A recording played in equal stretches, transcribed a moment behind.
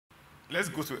let's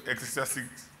go to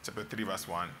Ecclesiastes chapter 3, verse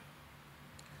 1.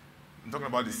 I'm talking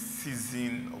about the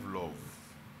season of love.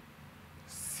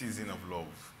 Season of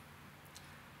love.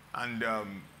 And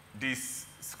this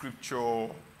scripture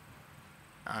was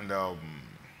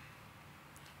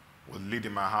laid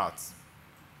in my heart.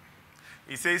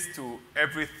 It says, to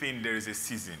everything there is a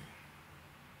season.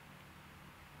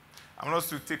 I want us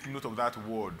to take note of that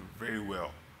word very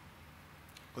well.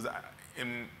 Because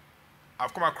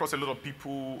I've come across a lot of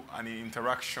people and in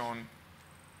interaction,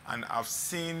 and I've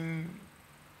seen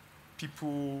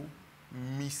people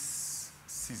miss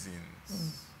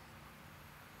seasons.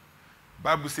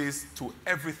 Bible says, to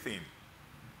everything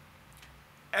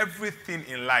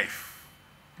in life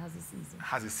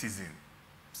has a season.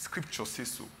 Scripture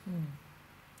says so.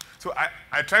 So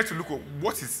I tried to look at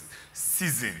what is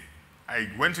season. I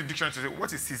went to the dictionary to say,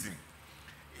 what is season?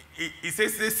 It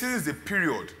says the season is a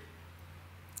period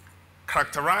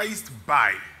characterized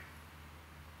by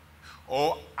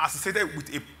or associated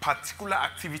with a particular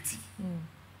activity.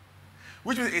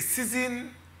 Which means a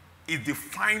season is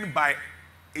defined by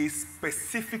a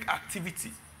specific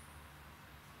activity.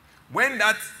 When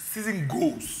that season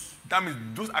goes, that means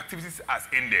those activities has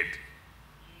ended.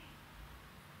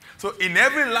 So in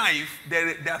every life,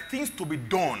 there are things to be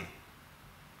done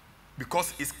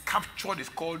because it's captured, it's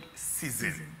called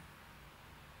season.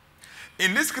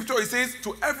 In this scripture, it says,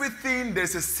 to everything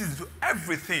there's a season, to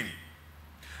everything.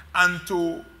 And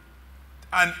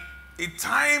a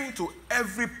time to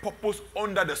every purpose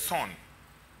under the sun.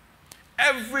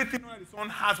 Everything under the sun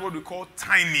has what we call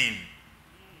timing.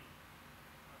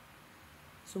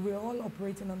 So we're all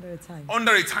operating under a time.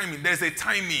 Under a timing. There's a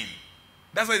timing.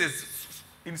 That's why there's,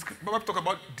 in the Bible talk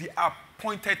about the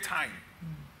appointed time.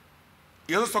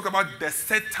 He also talk about the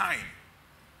set time.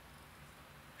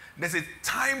 There's a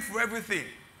time for everything.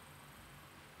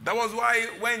 That was why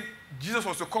when Jesus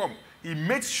was to come, he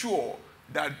made sure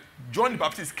that John the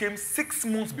Baptist came 6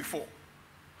 months before.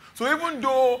 So even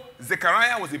though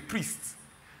Zechariah was a priest,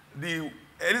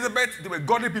 Elizabeth, they were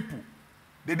godly people.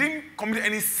 They didn't commit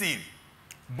any sin,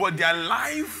 but their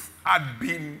life had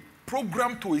been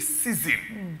programmed to a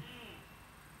season.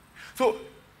 So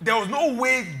there was no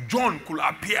way John could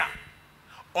appear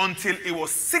until it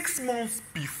was 6 months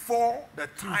before the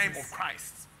time of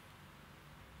Christ.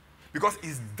 Because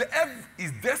his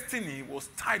destiny was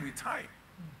tied with time.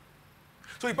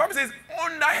 So the Bible says,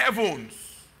 under heavens,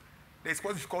 there's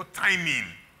what is called timing.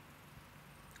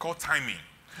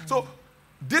 So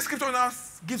this scripture now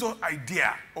gives us an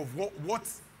idea of what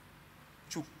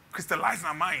to crystallize in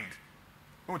our mind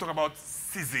when we talk about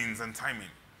seasons and timing.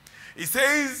 It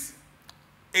says,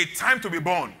 a time to be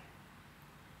born.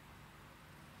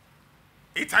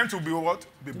 A time to be what?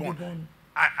 Be born.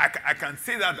 I can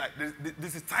say that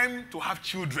this is time to have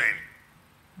children.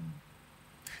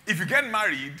 If you get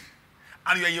married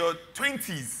and you're in your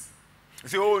 20s, you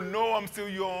say, oh no, I'm still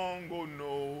young. Oh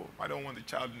no, I don't want a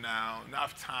child now.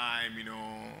 Enough time, you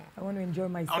know. I want to enjoy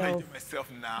myself. I want to enjoy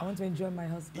myself now. I want to enjoy my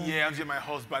husband. Yeah, I want to enjoy my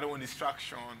husband. I don't want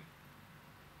distraction.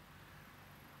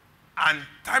 And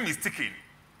time is ticking.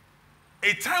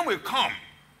 A time will come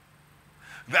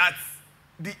that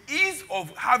the ease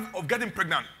of getting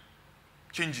pregnant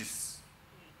changes.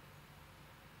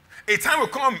 A time will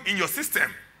come in your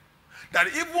system that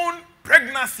even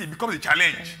pregnancy becomes a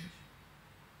challenge.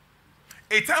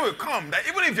 A time will come that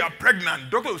even if you are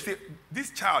pregnant, doctor will say, this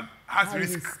child has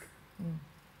risk.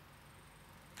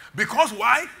 Because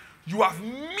why? You have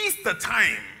missed the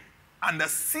time and the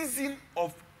season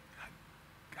of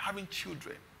having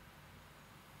children.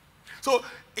 So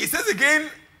it says again,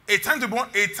 a time to be born,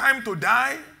 a time to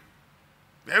die.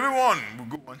 Everyone will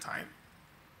go one time.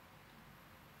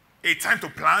 A time to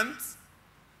plant,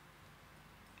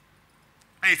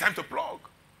 and a time to plug.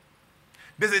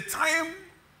 There's a time,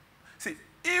 see,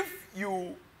 if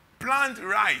you plant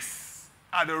rice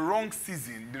at the wrong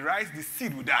season, the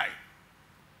seed will die.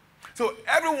 So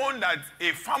everyone that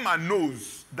a farmer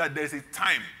knows that there's a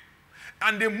time.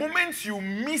 And the moment you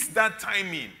miss that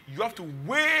timing, you have to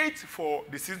wait for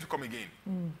the season to come again.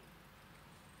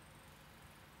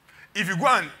 If you go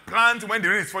and plant when the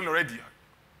rain is falling already,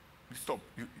 you stop.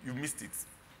 You missed it.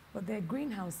 But there are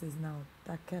greenhouses now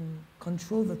that can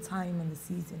control the time and the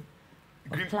season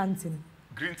of planting.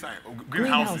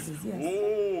 Greenhouses. Yes.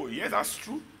 Oh, yes, that's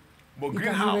true. But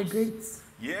greenhouse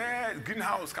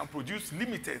can produce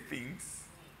limited things,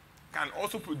 can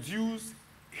also produce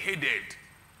headed.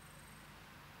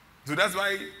 So that's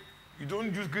why you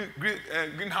don't use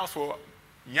greenhouse for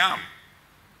yam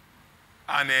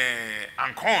and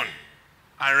corn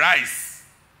and rice.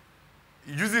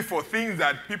 You use it for things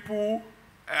that few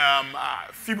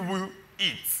people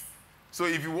eat. So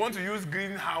if you want to use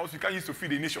greenhouse, you can't use to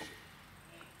feed the nation.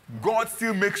 God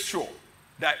still makes sure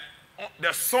that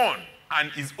the sun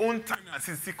and his own time and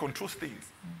season controls things.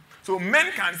 So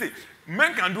men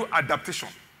can do adaptation,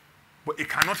 but it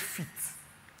cannot fit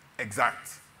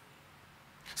exact.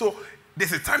 So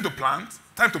there's a time to plant,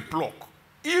 time to pluck.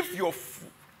 If your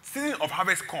season of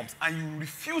harvest comes and you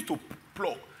refuse to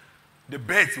pluck, the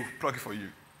birds will pluck it for you.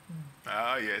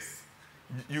 Ah, yes.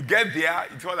 You get there,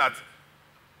 it's all that.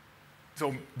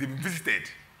 So they've been visited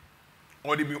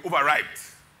or they've been overripe.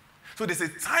 So there's a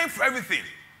time for everything.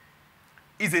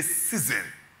 It's a season.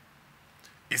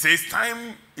 It says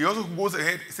time, it also goes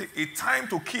ahead, it says a time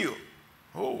to kill.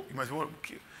 Oh, you must want to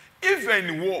kill. If you're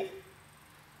in war,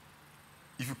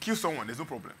 if you kill someone, there's no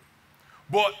problem.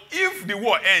 But if the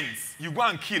war ends, you go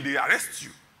and kill, they arrest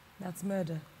you. That's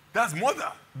murder. That's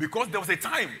murder, because there was a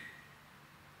time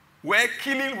where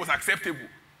killing was acceptable.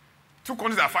 Two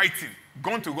countries are fighting,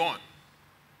 gun to gun.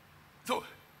 So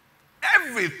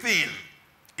everything,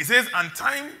 it says, and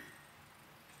time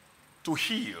to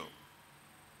heal.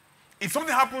 If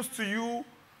something happens to you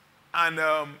and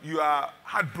you are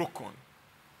heartbroken,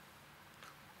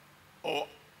 or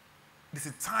there's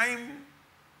a time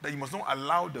that you must not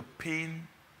allow the pain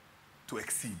to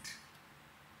exceed,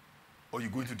 or you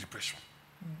go into depression.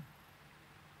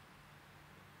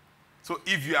 So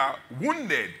if you are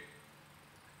wounded,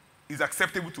 it's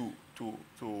acceptable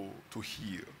to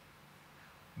heal.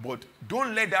 But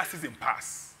don't let that season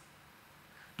pass.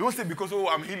 Don't say because, oh,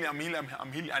 I'm healing, and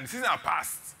the season has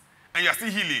passed, and you're still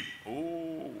healing.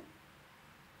 Oh,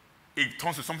 it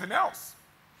turns to something else.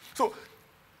 So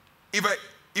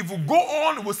if we go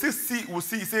on, we'll see,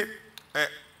 say,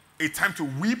 a time to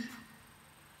weep.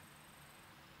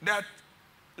 That,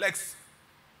 like,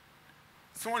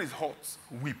 someone is hot,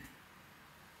 weep.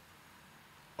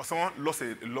 Or someone lost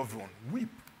a loved one, weep.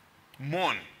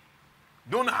 Mourn.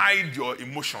 Don't hide your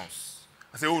emotions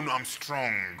and say, oh no, I'm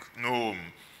strong. No.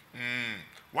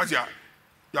 Once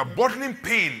you're bottling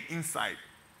pain inside,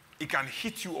 it can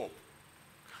hit you up.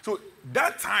 So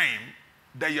that time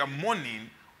that you're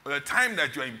mourning, or the time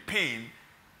that you're in pain,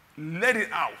 let it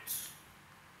out.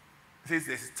 It says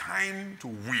there's time to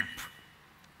weep.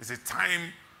 There's a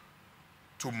time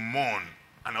to mourn.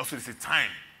 And also there's a time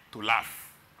to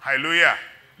laugh. Hallelujah.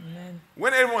 Amen.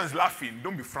 When everyone is laughing,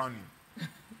 don't be frowning.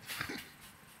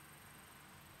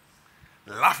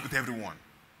 Laugh with everyone.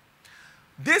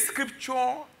 This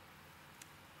scripture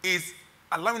is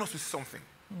allowing us to see something.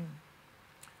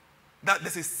 That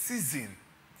there's a season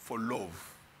for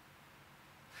love.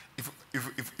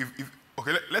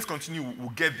 Okay, let's continue. We'll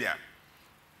get there.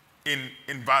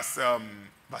 In verse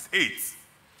 8,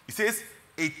 it says,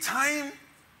 a time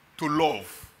to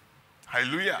love.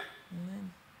 Hallelujah.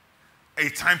 Amen. A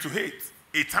time to hate.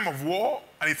 A time of war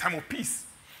and a time of peace.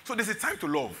 So there's a time to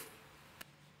love.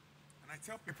 And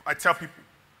I tell people,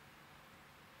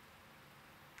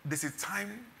 there's a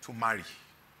time to marry.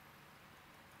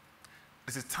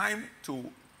 There's a time to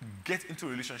get into a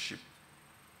relationship.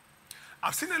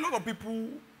 I've seen a lot of people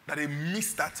that they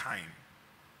miss that time.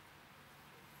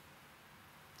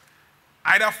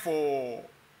 Either for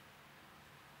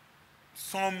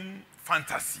some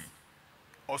fantasy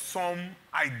or some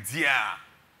idea,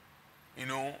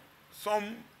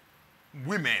 some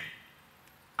women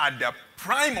at the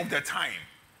prime of their time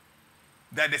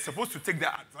that they're supposed to take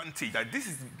their advantage, that this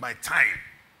is my time.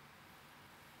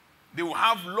 They will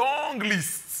have long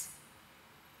lists.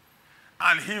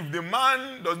 And if the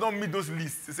man does not meet those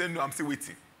lists, they say, no, I'm still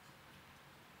waiting.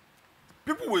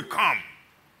 People will come.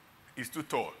 He's too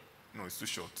tall. No, it's too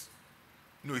short.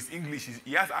 No, it's English.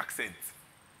 He has accent.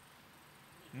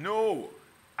 No,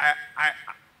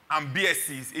 I'm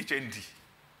BSc, it's HND.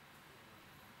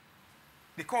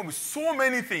 They come with so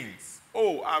many things.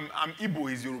 Oh, I'm Igbo,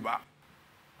 he's Yoruba.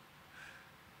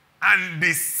 And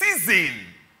the season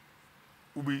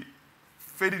will be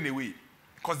fading away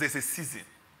because there's a season.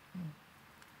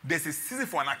 There's a season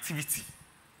for an activity.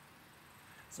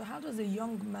 So how does a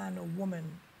young man or woman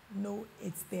know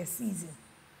it's their season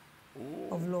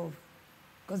of love?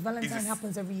 Because Valentine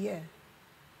happens every year.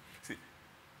 See,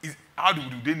 how do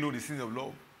they know the season of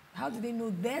love? How do they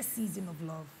know their season of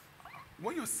love?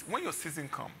 When your season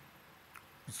comes,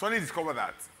 you suddenly discover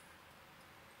that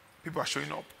people are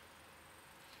showing up.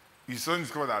 You suddenly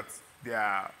discover that there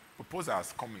are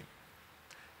proposals coming.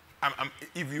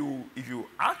 If you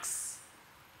ask,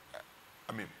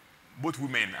 both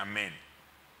women and men,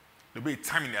 there'll be a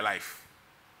time in their life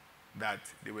that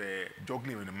they were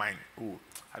juggling in the mind. Oh,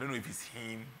 I don't know if it's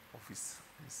him or if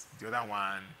it's the other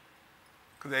one.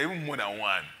 Because there are even more than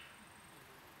one.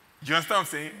 Do you understand what I'm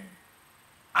saying?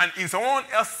 And in someone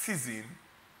else's season,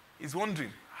 is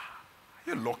wondering,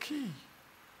 you're lucky.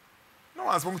 No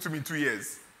one has spoken to me in 2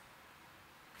 years.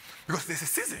 Because there's a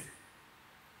season.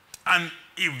 And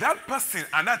if that person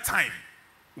at that time,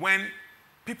 when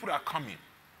people are coming,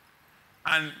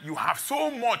 and you have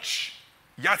so much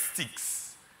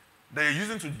yardsticks that you're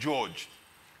using to judge,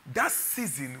 that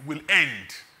season will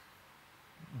end.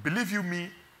 Believe you me,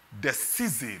 the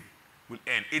season will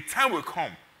end. A time will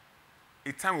come.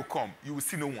 A time will come, you will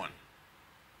see no one.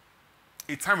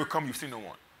 A time will come, you see no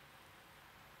one.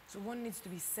 So one needs to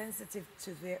be sensitive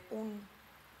to their own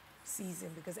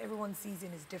season, because everyone's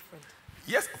season is different.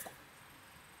 Yes, of course.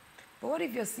 But what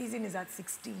if your season is at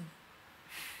 16?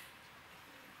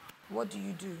 What do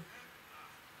you do?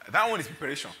 That one is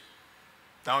preparation.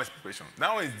 That one is preparation.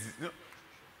 That one is,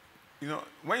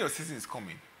 when your season is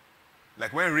coming,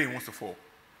 like when rain wants to fall,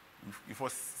 you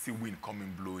first see wind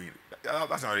coming, blowing.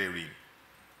 That's not really rain.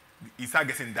 It starts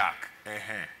getting dark.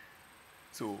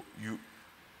 So rain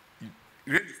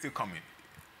is still coming.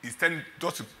 It's time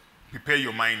just to prepare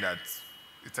your mind that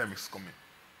the time is coming.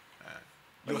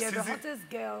 But you're the hottest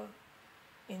girl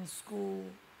in school,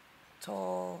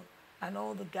 tall, and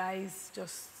all the guys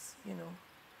just,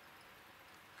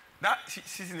 That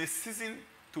she's in a season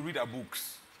to read her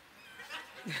books.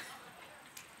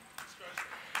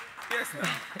 Yes,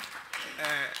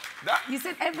 now. You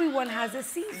said everyone has a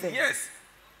season. Yes.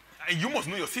 And you must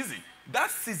know your season.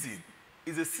 That season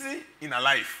is a season in her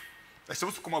life that's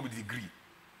supposed to come out with a degree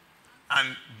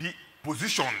and be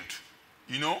positioned,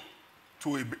 in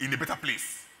a better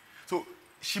place. So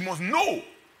she must know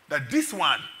that this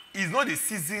one is not a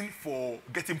season for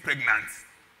getting pregnant.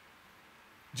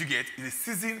 Do you get? It's a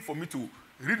season for me to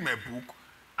read my book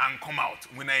and come out.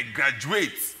 When I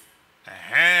graduate,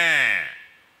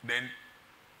 then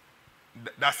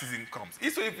that season comes.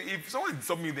 So if someone is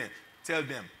something then, tell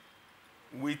them,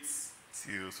 wait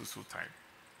till so time.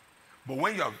 But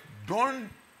when you have done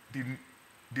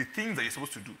the things that you're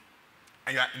supposed to do,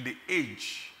 and you are in the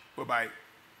age whereby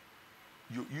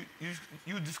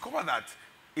you discover that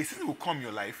a season will come in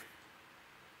your life,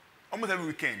 almost every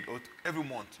weekend or every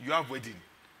month, you have wedding.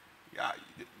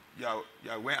 You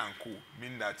are wear and co,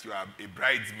 meaning that you are a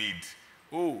bridesmaid.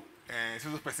 Oh,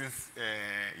 so person's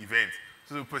event,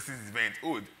 so person's event.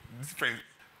 Oh, this friend.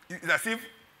 It's as if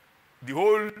the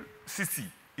whole city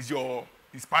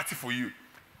is party for you.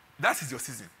 That is your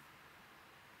season.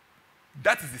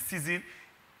 That is the season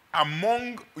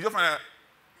among you find out,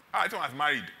 I don't was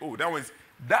married. Oh, that was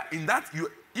that in that you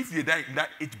if you're in that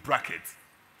age bracket,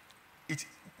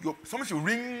 someone should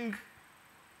ring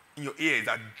in your ears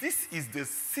that this is the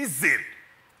season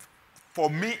for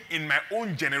me in my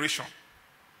own generation.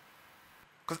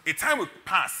 Because a time will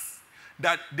pass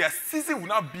that their season will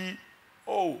not be,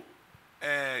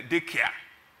 daycare.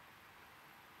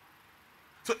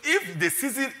 So if the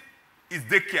season is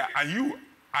daycare and you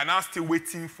are now still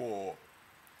waiting for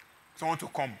someone to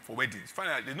come for weddings, find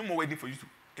out there's no more wedding for you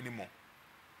anymore.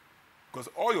 Because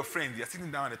all your friends, they're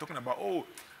sitting down and they're talking about,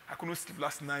 I couldn't sleep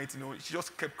last night, she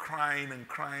just kept crying and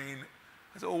crying.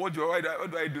 I said, what do I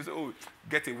do? So,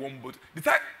 get a warm boat. They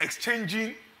start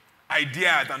exchanging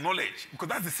ideas and knowledge because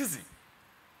that's the season.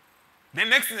 Then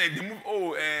next thing they move,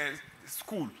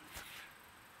 school.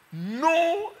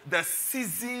 Know the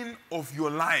season of your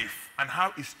life and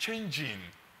how it's changing.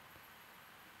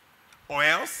 Or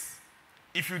else,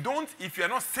 if you are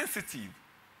not sensitive,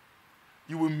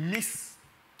 you will miss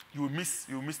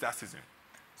that season.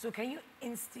 So can you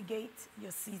instigate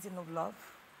your season of love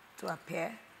to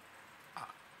appear?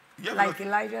 Yeah, like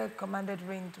Elijah commanded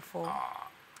rain to fall.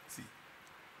 See,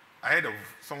 I heard of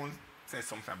someone said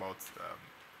something about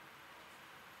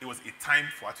it was a time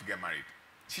for her to get married.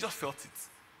 She just felt it.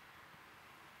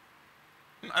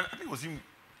 I think it was you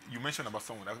mentioned about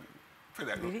someone that felt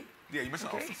that. Really? Yeah, you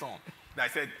mentioned also someone that I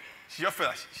said she just felt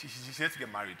like she had to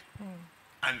get married.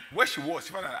 And where she was,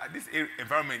 she felt that this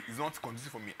environment is not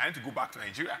conducive for me. I need to go back to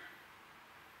Nigeria.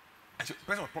 And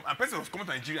person was coming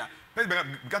to Nigeria. Person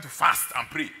began to fast and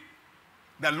pray.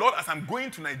 That Lord, as I'm going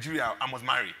to Nigeria, I must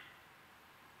marry.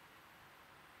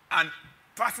 And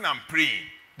fasting and praying.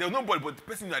 There was nobody but the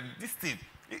person that this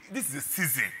is a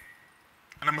season.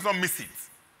 And I must not miss it.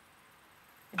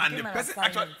 And the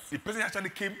person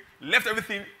actually came, left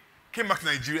everything, came back to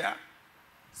Nigeria,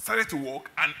 started to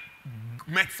work, and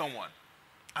met someone.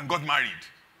 And got married.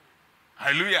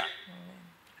 Hallelujah.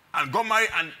 And got married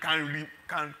and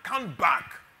can count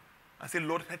back and say,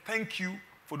 Lord, thank you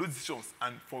for those decisions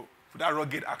and for that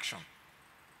rugged action.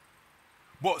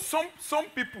 But some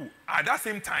people, at that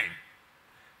same time,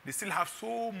 they still have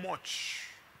so much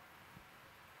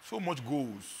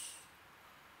goals.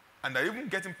 And that even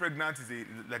getting pregnant is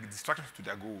like a distraction to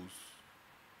their goals.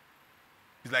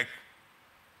 It's like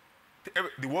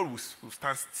the world will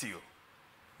stand still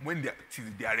till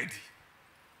they are ready.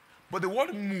 But the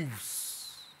world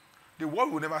moves. The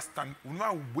world will never stand, will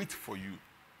never wait for you.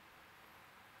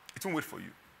 It won't wait for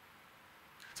you.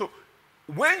 So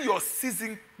when your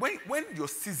season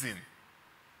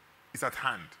is at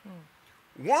hand,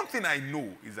 one thing I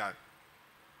know is that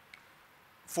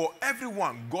for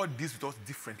everyone, God deals with us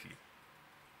differently.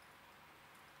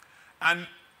 And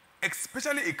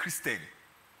especially a Christian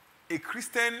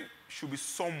should be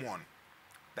someone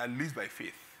that lives by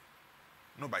faith,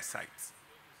 not by sight.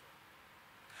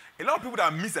 A lot of people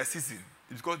that miss their season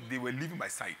is because they were living by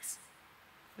sight.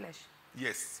 Flesh.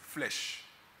 Yes, flesh.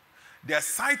 Their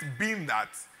sight being that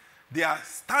there are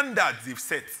standards they've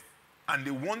set and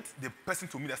they want the person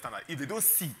to meet that standard. If they don't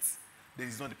see it, then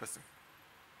it's not the person.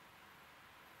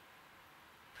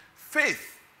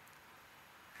 Faith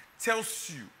tells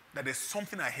you that there's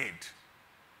something ahead.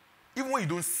 Even when you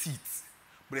don't see it,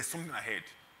 but there's something ahead.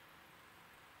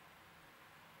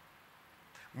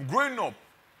 Growing up,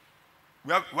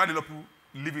 we had a lot of people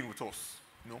living with us,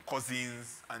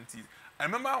 cousins, aunties. I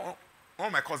remember one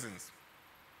of my cousins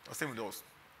was staying with us.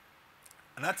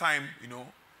 And that time,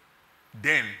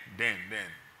 then,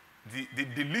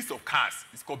 the list of cars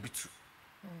is called B2.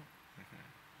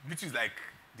 B2 is like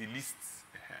the list.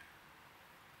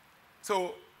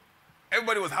 So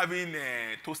everybody was having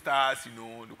toasters,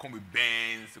 they come with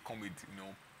Benz, they come with,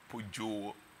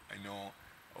 Peugeot,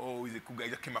 oh, he's a cool guy, he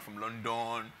just came back from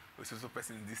London, there's also a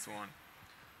person in this one.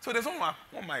 So there's one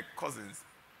of my cousins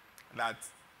that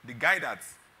the guy that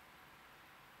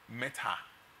met her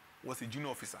was a junior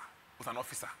officer, was an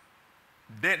officer.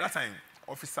 Then that time,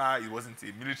 officer, he wasn't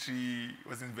a military, he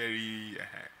wasn't very,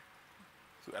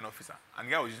 so an officer. And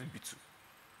the guy was using B2.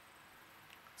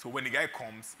 So when the guy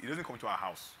comes, he doesn't come to our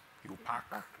house. He will park.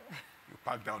 He will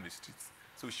park down the street.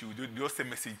 So she will do the same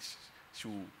message. She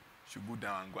will go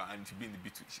down and go and she'll be in the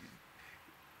B2.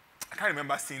 I can't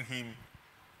remember seeing him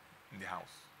in the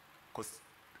house. Because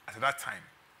at that time,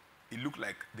 it looked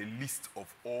like the list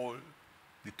of all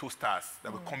the toasters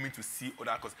that were coming to see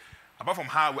other, because apart from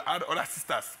her, we had other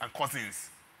sisters and cousins.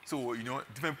 So,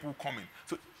 different people coming.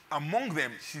 So among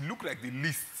them, she looked like the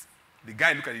list. The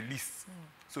guy looked at the list.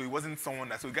 So it wasn't someone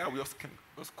that, so the guy would just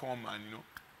come and,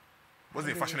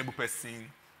 wasn't a fashionable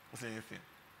person, wasn't anything.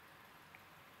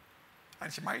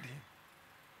 And she married him.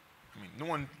 No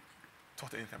one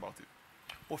thought anything about it.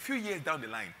 But a few years down the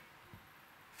line,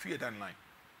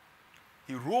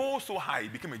 he rose so high, he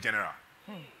became a general.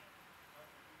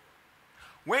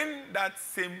 When that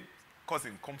same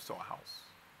cousin comes to our house,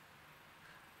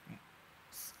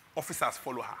 officers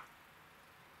follow her.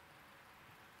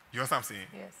 You understand what I'm saying?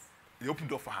 Yes. They opened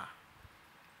door for her.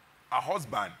 Her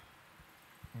husband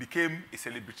became a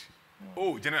celebrity.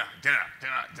 Oh, general.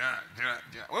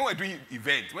 When we're doing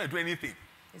events, when we're doing anything,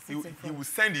 he will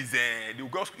send his, he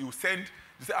will send,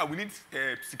 they say, we need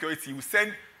security. He will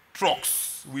send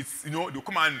trucks with, they'll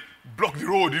come and block the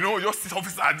road, just this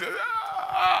officer.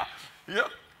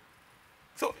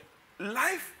 So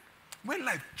when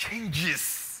life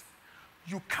changes,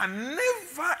 you can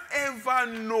never ever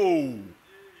know.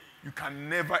 You can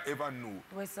never ever know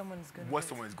where someone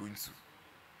is going to.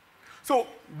 So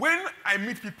when I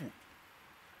meet people,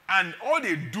 and all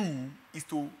they do is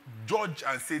to judge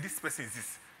and say, this person is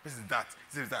this person is that,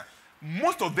 this is that.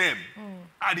 Most of them,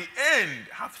 at the end,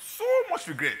 have so much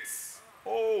regrets.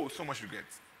 Oh, so much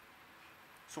regrets.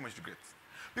 So much regrets.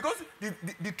 Because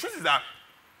the truth is that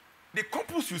the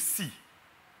couples you see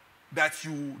that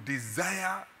you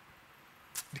desire,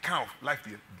 the kind of life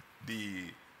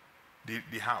they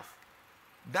have,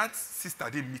 that sister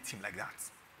didn't meet him like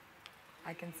that.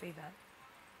 I can say that.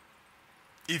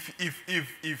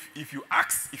 If you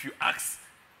ask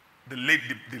the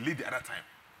lady at that time,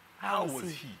 how was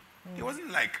he? He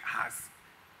wasn't like as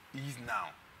he is now.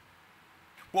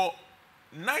 But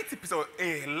 90%,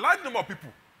 a large number of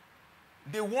people,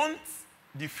 they want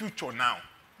the future now.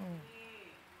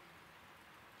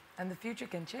 And the future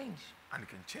can change. And it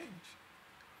can change.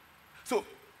 So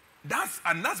that's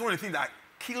one of the things that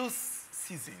kills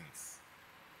seasons.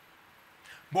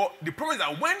 But the problem is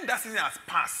that when that season has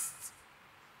passed,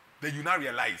 then you now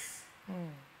realize.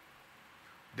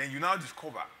 Then you now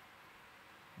discover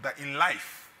that in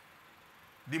life,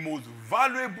 the most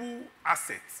valuable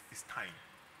asset is time.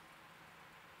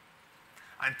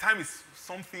 And time is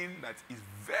something that is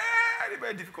very,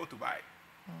 very difficult to buy.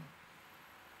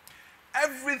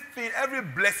 Every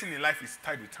blessing in life is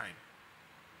tied with time.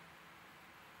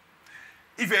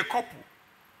 If you're a couple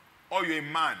or you're a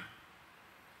man,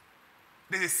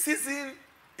 there's a season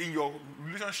in your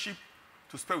relationship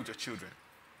to spend with your children.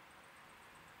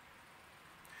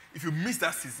 If you miss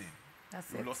that season,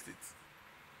 you lost it.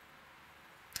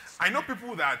 I know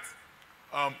people that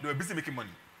they were busy making money.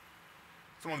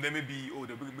 Some of them maybe,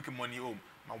 they're making money. Oh,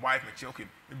 my wife, my children, okay,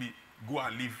 maybe go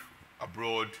and live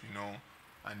abroad,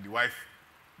 and the wife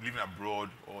living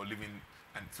abroad or living,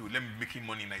 and so let me making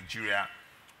money in Nigeria,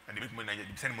 and they make money in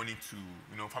Nigeria, they send money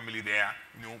to, family there,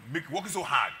 working so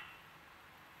hard.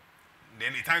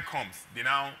 Then the time comes, they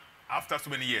now, after so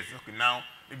many years, okay, now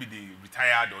maybe they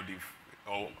retired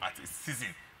or at a season,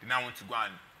 they now want to go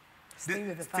and stay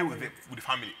with the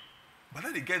family. But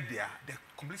then they get there, they're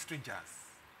complete strangers.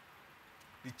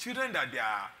 The children that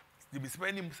they've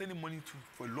been sending money to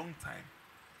for a long time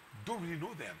don't really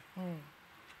know them.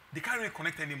 They can't really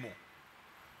connect anymore.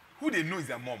 Who they know is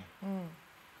their mom.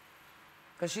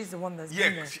 Because she's the one that's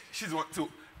been there. She's the one. So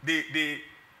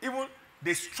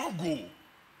they struggle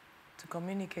to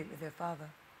communicate with their father.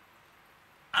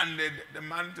 And the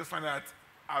man just found out,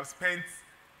 I've spent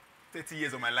 30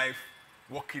 years of my life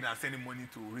working and sending money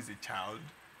to raise a child,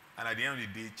 and at the end of the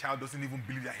day, the child doesn't even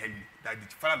believe that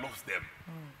the father loves them.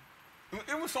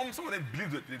 Even some of them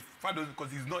believe that the father doesn't,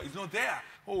 because he's not there.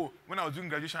 Oh, when I was doing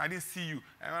graduation, I didn't see you.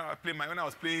 And when I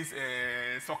was playing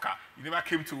soccer, you never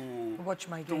came to watch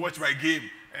my game.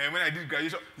 And when I did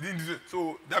graduation, you didn't do it.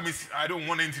 So that means I don't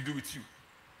want anything to do with you.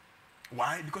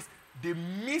 Why? Because they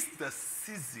missed the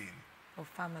season of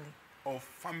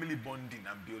family bonding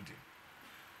and building.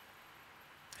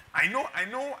 I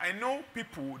know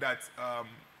people that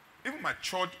even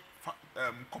matured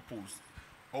couples,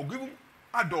 or even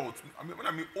adults, when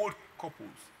I mean old couples,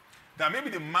 that maybe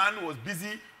the man was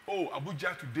busy,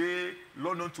 Abuja today,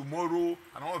 London tomorrow,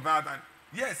 and all that, and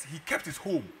yes, he kept his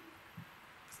home,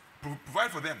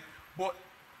 provide for them, but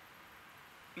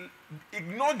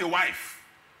ignored the wife,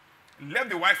 left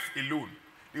the wife alone.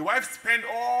 The wife spent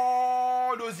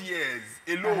all those years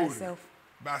alone,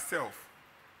 by herself.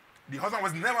 The husband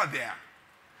was never there.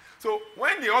 So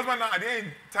when the husband now, at the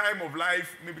end time of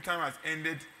life, maybe time has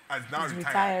ended, has now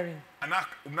retired, and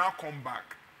now come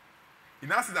back, he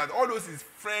now sees that all those his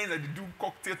friends that they do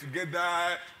cocktail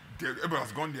together, everyone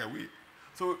has gone their way.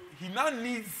 So he now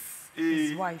needs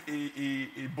a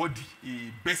body,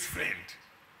 a best friend.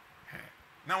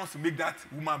 Now wants to make that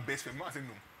woman best friend. I say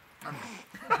no.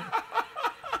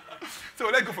 So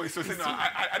let's go for a stroll.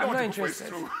 I don't want to go for a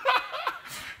stroll.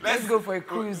 Let's go for a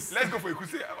cruise. Let's go for a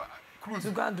cruise. Cruise.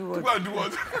 To go and do what? To go and do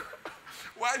what?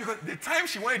 Why? Because the time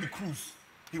she wanted the cruise,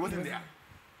 he wasn't there.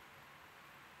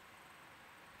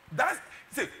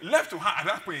 Left to her at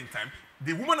that point in time,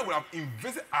 the woman would have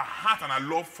invested her heart and her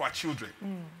love for her children.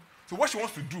 So what she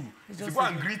wants to do is to go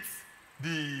and greet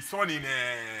the son in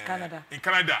Canada.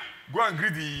 Go and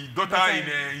greet the daughter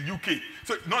in UK.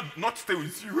 So not stay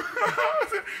with you.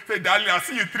 Say, darling, I'll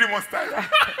see you 3 months time.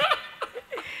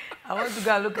 I want to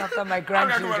go and look after my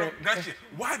grandchildren.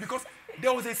 Why? Because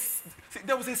there was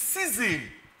a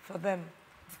season for them.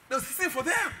 There was a season for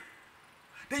them.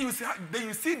 Then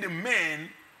you see the men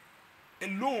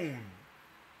alone,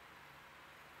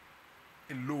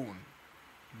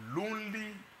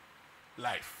 lonely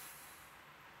life.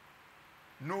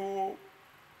 No,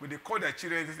 when they call their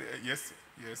children, they say,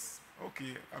 yes,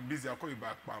 okay, I'm busy, I'll call you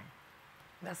back, bam.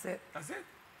 That's it.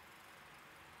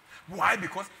 Why?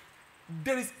 Because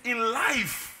in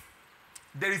life,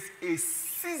 there is a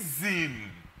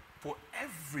season for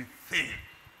everything.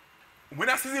 When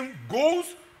that season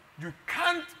goes, you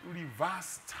can't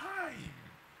reverse time.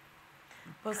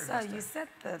 But sir, you said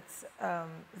that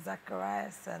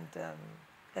Zacharias and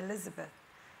Elizabeth,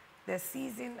 their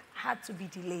season had to be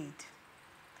delayed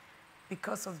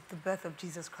because of the birth of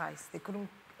Jesus Christ.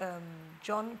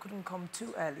 John couldn't come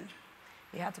too early.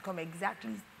 He had to come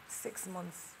exactly 6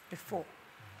 months before.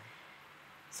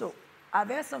 So, are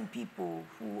there some people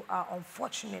who are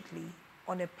unfortunately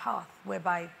on a path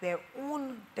whereby their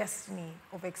own destiny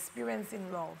of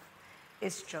experiencing love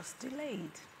is just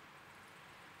delayed?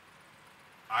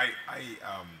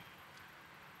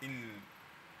 In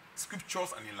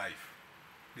scriptures and in life,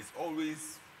 there's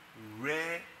always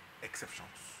rare exceptions.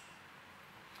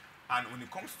 And when it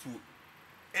comes to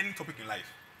any topic in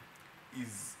life,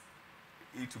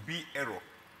 it will be error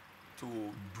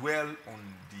to dwell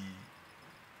on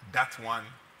that one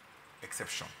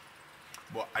exception.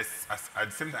 But at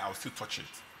the same time, I'll still touch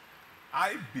it.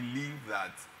 I believe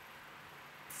that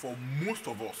for most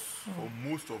of us,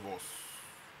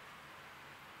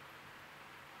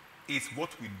 it's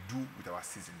what we do with our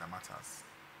season that matters.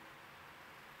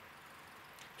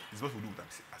 It's what we do with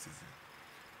our season.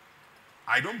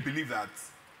 I don't believe that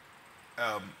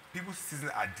people's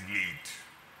seasons are delayed.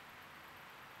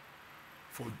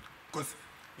 Because,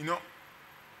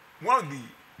 one of the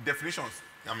definitions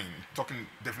I mean, talking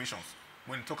definitions,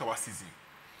 when you talk about season,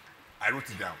 I wrote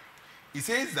it down. It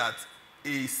says that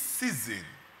a seasons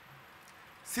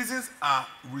are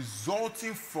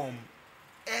resulting from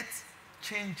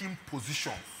earth-changing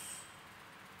positions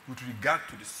with regard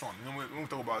to the sun. You know, when we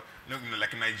talk about,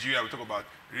 like in Nigeria, we talk about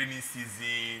rainy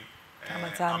season,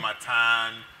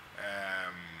 Harmattan,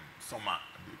 summer.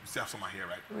 We still have summer here,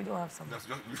 right? We don't have summer. Just,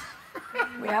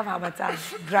 we have Harmattan,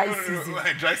 dry season.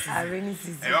 Dry season. And rainy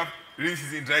season. And you have rainy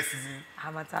season, dry season.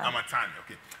 Harmattan.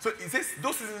 Okay. So it says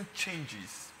those season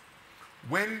changes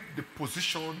when the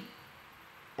position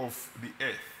of the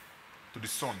earth to the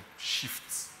sun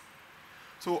shifts.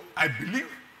 So I believe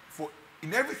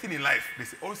in everything in life,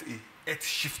 there's always a earth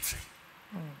shifting.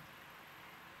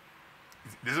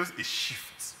 There's always a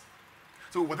shift.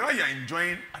 So whatever you're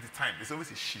enjoying at the time, there's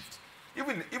always a shift.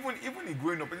 Even in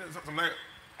growing up, sometimes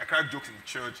I crack jokes in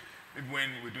church. Maybe when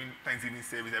we're doing Thanksgiving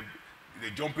service, they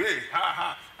jump, hey, ha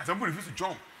ha, and some people refuse to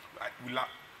jump. We laugh.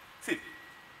 See,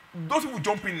 those people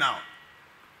jumping now,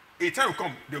 a time will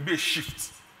come, there'll be a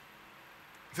shift.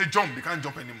 Say jump, they can't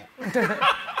jump anymore.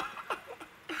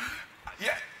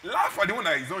 Yeah, laugh at the one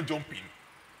that is not jumping,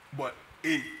 but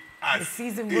the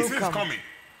season will come. Coming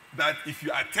that if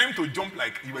you attempt to jump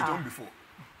like you were jumping before,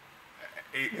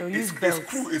 it's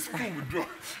cool withdraw.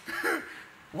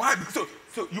 Why? Because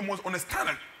so you must understand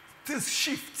that things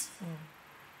shift.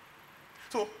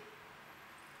 So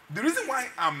the reason why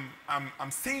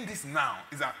I'm saying this now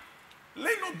is that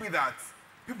let it not be that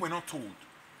people were not told.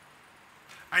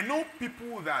 I know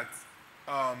people that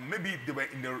maybe they were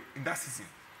in that season,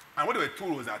 and what they were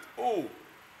told was that, oh,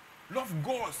 love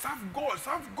God, serve God,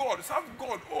 serve God, serve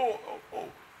God. Oh.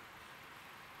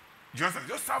 Do you understand?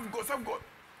 Just serve God, serve God.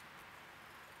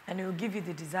 And He will give you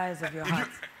the desires of your heart.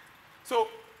 So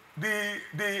the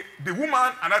woman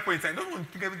at that point in time doesn't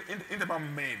want to think anything about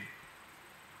men.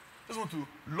 Just want to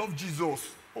love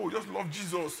Jesus. Oh, just love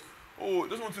Jesus. Oh,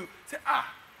 just want to say,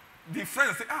 the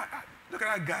friends say, look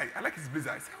at that guy. I like his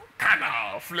blazer. I say,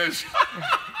 carnal, flesh.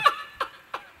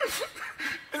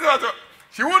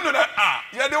 She won't know that,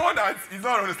 you're the one that is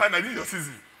not understanding that this is your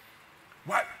season.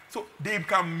 Why? So they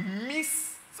can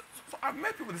miss. So I've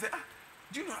met people that say,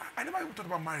 do you know, I never even thought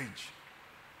about marriage.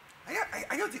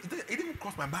 It didn't even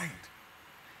cross my mind.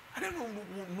 I didn't know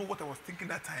what I was thinking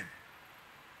that time.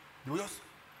 They were just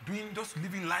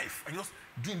living life and just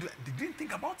doing, they didn't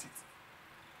think about it.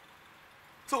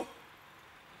 So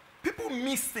people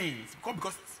miss things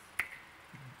because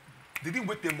they didn't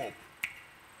wake them up.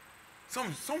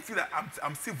 Some feel that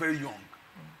I'm still very young.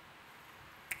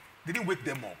 They didn't wake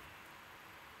them up.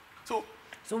 So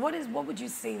what would you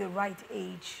say the right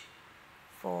age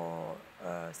for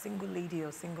a single lady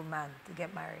or single man to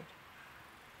get married?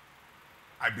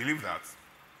 I believe that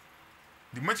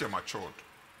the moment you're matured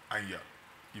and you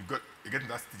get to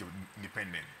that stage of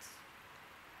independence,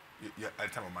 you're at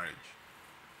the time of marriage.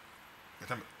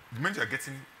 The moment you're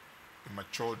getting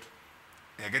matured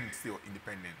and you're getting to the stage of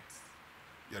independence,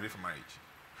 you're ready for marriage.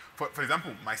 For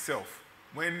example, myself,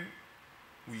 when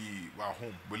we were at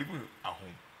home, we were living at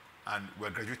home, and we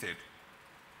were graduated,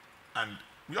 and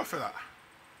we all felt like,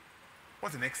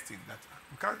 what's the next thing? That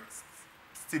we can't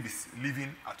still be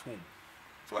living at home.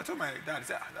 So I told my dad, I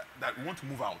said, that we want to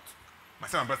move out. My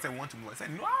son and brother said, we want to move out. I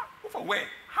said, no, move for where?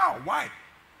 How? Why?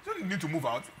 You don't need to move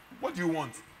out. What do you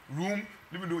want? Room,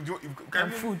 living room,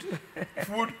 food.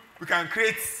 Food, we can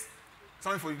create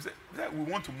something for you. He said, we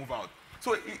want to move out.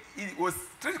 So he was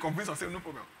trying to convince us, no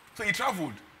problem. So he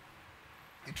traveled.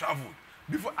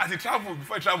 Before he traveled,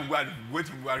 we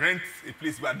had rent a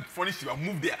place, we had furnished, we had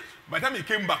moved there. By the time he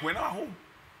came back, we're now at home.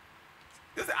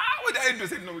 They said, what did I do? I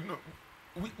said, no.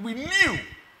 We knew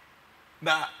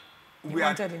that we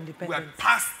had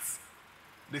passed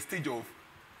the stage of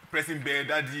pressing bed,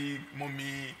 daddy,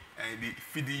 mommy, and the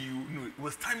feeding you. No, it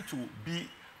was time to be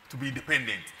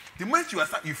independent. The moment you're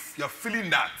feeling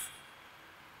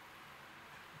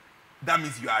that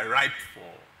means you are ripe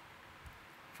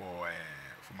for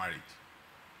marriage.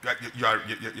 You are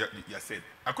said.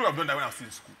 I could have done that when I was still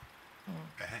in school.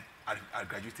 I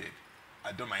graduated.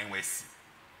 I done my NYSC.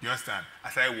 You understand?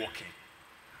 I started working.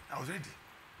 I was ready.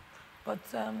 But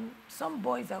some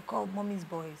boys are called mommy's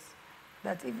boys.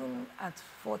 That even at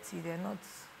 40,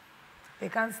 they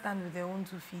can't stand with their own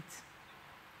 2 feet.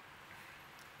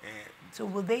 So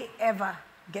will they ever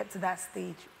get to that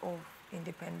stage of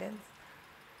independence?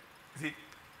 See,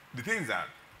 the thing is that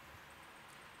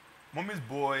mommy's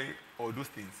boy or those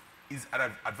things is at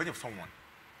the advantage of someone.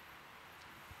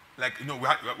 Like, we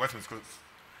have to discuss.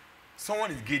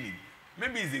 Someone is gaining.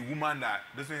 Maybe it's a woman that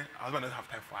her husband doesn't have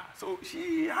time for her. So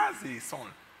she has a son.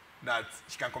 that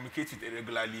she can communicate with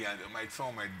regularly, and my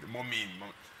son, my mommy.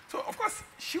 So, of course,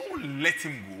 she won't let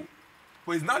him go.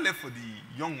 But it's now left for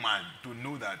the young man to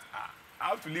know that, I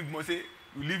have to leave, say,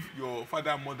 you leave your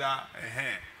father, mother,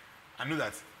 and know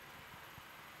that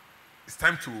it's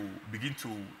time to begin to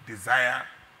desire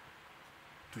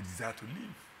to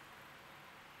leave.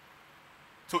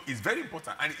 So it's very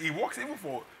important, and it works even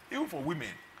for women.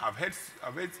 I've heard,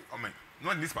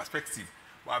 not in this perspective,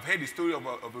 but I've heard the story of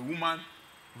a woman,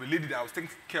 of a lady that was taking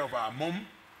care of her mom,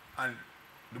 and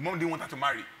the mom didn't want her to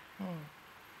marry.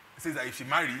 It says that if she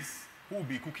marries, who will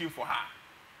be cooking for her?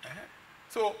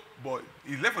 So, but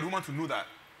it's left for the woman to know that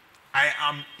I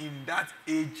am in that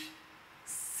age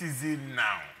season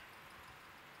now.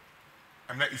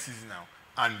 I'm in that age season now,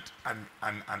 and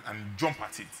jump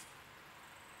at it.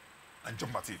 And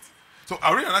jump at it. So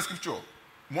I read another scripture.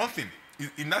 One thing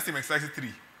in that same exercise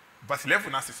 3, verse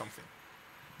 11, now says something.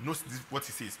 Notice what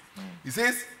he says. He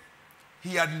says,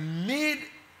 he had made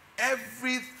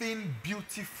everything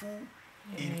beautiful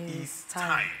in his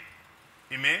time.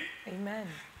 Amen? Amen.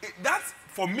 That,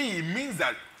 for me, it means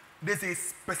that there's a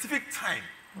specific time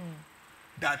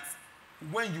that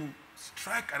when you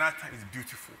strike at that time is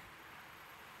beautiful.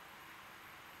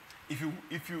 If you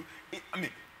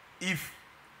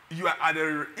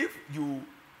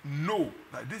know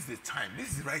that this is the time, this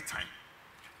is the right time,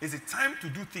 it's a time to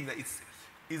do things that it's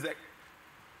like,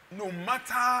 no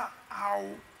matter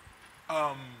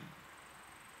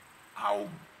how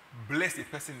blessed a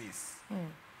person is,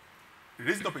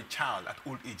 raising up a child at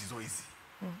old age is not easy.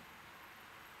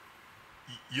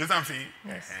 You understand what I'm saying?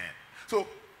 Yes. So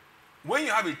when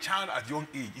you have a child at young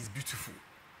age, it's beautiful.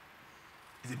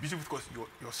 It's beautiful because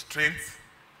your strength,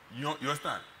 you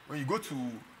understand? When you go to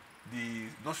the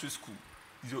nursery school,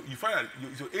 you find that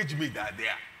it's your age mate that are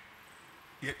there.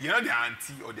 You're not their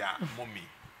auntie or their mommy.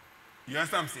 You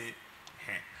understand what I'm saying?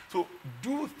 So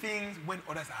do things when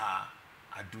others are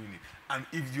doing it. And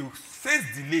if you sense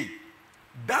delay,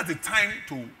 that's the time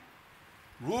to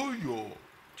roll your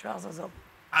trousers up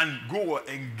and go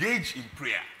engage in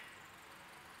prayer.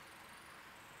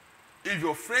 If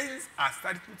your friends are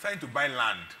starting to buy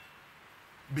land,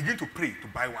 begin to pray to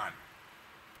buy one.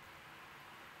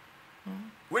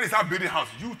 When they start building a house,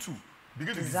 you too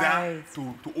begin to desire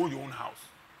to own your own house.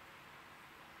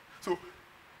 So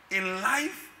in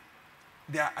life,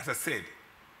 there are, as I said,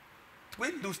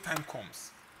 when those time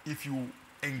comes, if you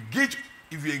engage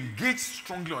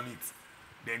strongly on it,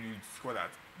 then you discover that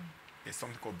there's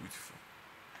something called beautiful.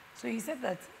 So you said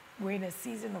that we're in a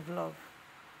season of love.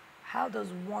 How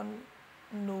does one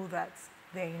know that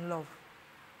they're in love?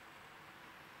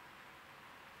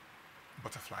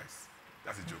 Butterflies.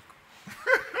 That's a joke.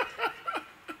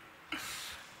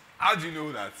 How do you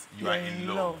know that you are in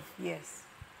love? Yes.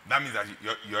 That means that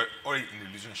you're already in a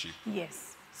relationship.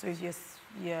 Yes. So it's just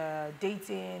you're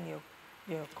dating,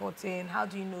 you're courting. How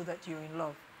do you know that you're in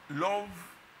love? Love,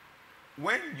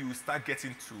 when you start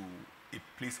getting to a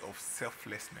place of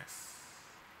selflessness,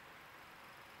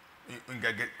 when you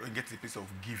get to a place of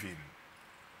giving,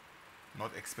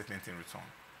 not expecting anything in return,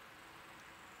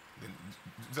 then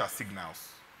these are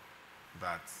signals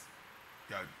that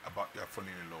you're falling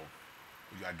in love,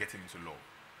 or you are getting into love.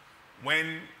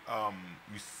 When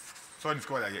you sort of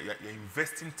discover that you're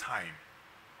investing time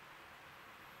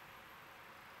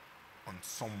on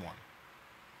someone,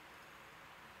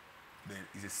 then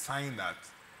it's a sign that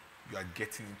you are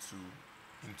getting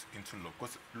into love.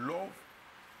 Because love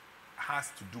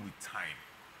has to do with time.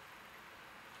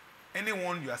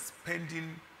 Anyone you are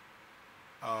spending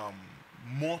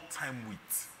more time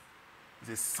with is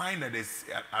a sign that there's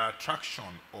an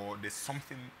attraction or there's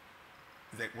something.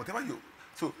 It's like whatever you.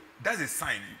 So that's a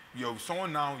sign. You're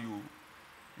someone now. You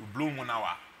blow 1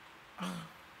 hour.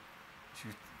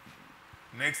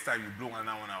 Next time you blow 1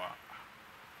 hour.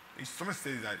 If someone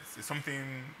says that there's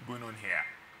something going on here.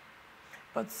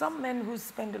 But some men who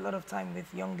spend a lot of time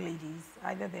with young ladies,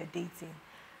 either they're dating,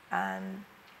 and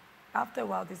after a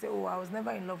while they say, "Oh, I was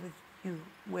never in love with you.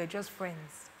 We're just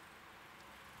friends."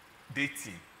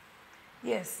 Dating.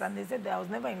 Yes, and they said that I was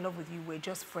never in love with you. We're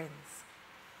just friends.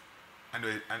 And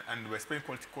we're spending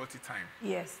quality time.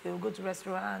 Yes, they will go to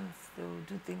restaurants. They will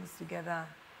do things together,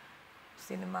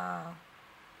 cinema.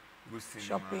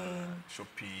 Shopping.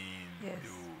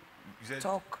 Yes.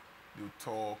 Talk. They'll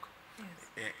talk.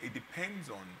 Yes. It depends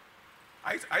on.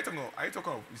 I don't know.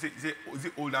 Is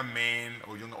it older men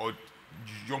or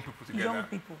young people together? Young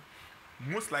people.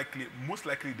 Most likely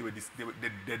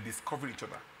they discover each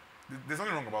other. There's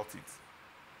nothing wrong about it.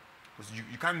 Because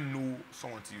you can't know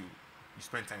someone till you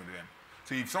spend time with them.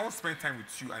 So if someone spends time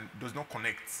with you and does not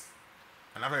connect,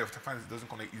 and after you find it doesn't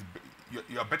connect,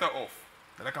 you are better off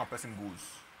that kind of person goes.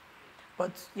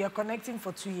 But you're connecting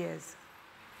for 2 years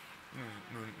No.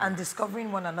 and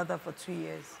discovering one another for 2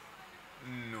 years.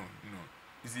 No.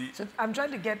 You see, So I'm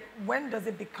trying to get, when does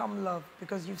it become love?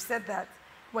 Because you've said that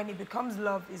when it becomes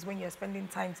love is when you're spending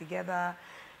time together,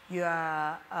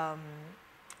 you're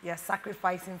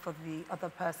sacrificing for the other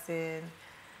person.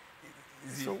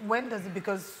 So when does it,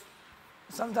 because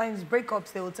sometimes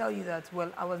breakups, they will tell you that,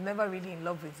 well, I was never really in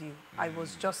love with you. I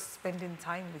was just spending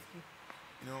time with you.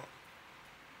 you know,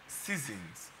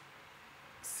 seasons,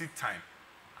 seed time,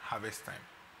 harvest time.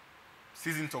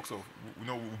 Season talks of, we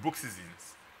broke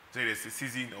seasons. So there's a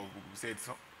season of, we said,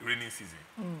 rainy season.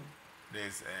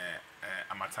 There's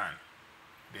harmattan.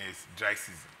 There's dry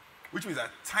season. Which means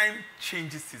that time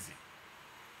changes season.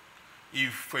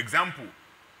 If, for example,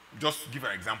 just give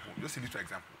an example, just a little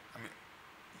example. I mean,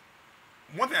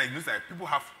 one thing I noticed that we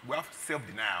have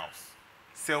self-denials,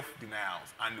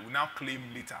 and we now claim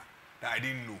later that I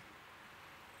didn't know.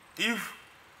 If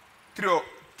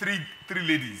three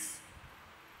ladies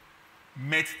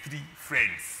met 3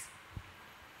 friends,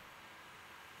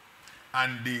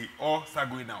 and they all start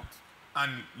going out,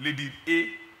 and lady A,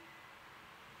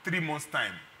 3 months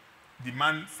time, the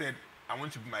man said, I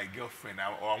want you to be my girlfriend,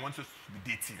 or I want us to be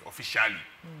dating officially.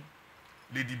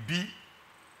 Lady B,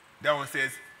 that one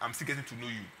says, I'm still getting to know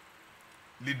you.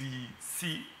 Lady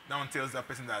C, that one tells that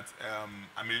person that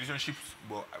I'm in relationships,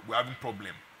 but we're having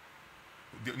problem.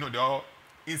 They're all,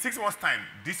 in 6 months' time,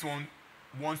 this one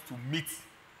wants to meet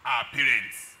our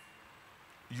parents.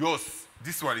 Yours,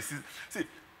 this one is, see,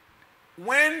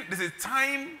 when there's a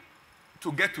time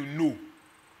to get to know,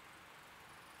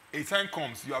 a time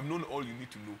comes, you have known all you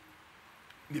need to know.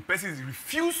 The person is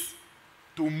refused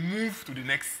to move to the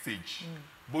next stage.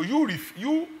 But you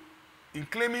in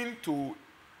claiming to,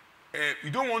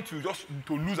 you don't want to just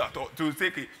to lose at all, to say,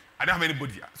 okay, I don't have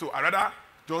anybody. So I rather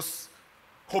just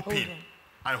hoping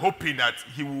that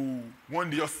he will one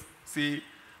day just say,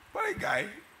 but a guy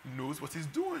knows what he's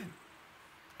doing.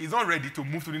 He's not ready to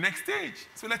move to the next stage.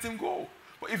 So let him go.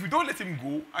 But if you don't let him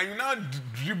go, and you now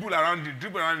dribble around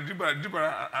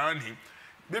him,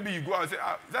 maybe you go out and say,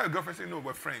 is that your girlfriend? Say, no,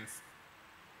 we're friends.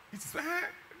 It's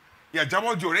yeah,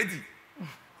 jabbled you already.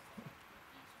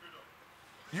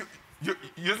 You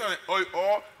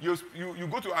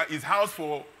go to his house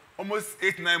for almost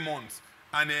 8-9 months,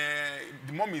 and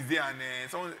the mom is there, and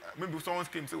maybe someone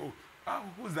came and say, oh,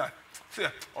 who's that? Say,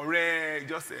 already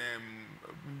just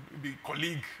the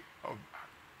colleague of.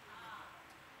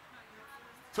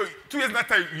 So 2 years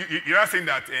later, you're not saying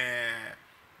that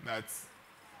that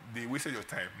they wasted your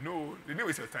time. No, they didn't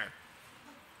waste your time.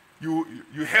 You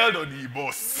held on the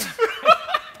boss.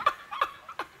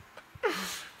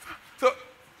 So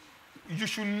you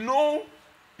should know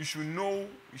the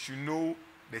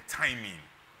timing.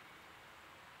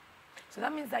 So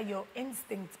that means that your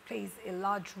instinct plays a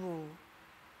large role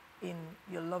in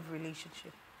your love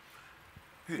relationship.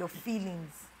 Your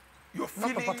feelings.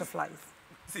 Not the butterflies.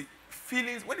 See,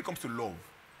 feelings, when it comes to love,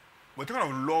 we're talking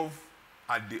about love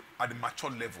at the mature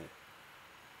level.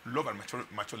 Love at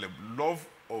mature level. Love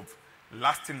of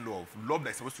lasting love. Love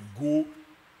that's supposed to go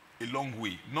a long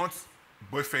way. Not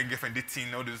boyfriend, girlfriend,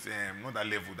 dating, all those, not that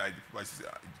level that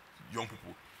young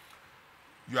people.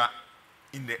 You are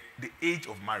in the age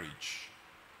of marriage.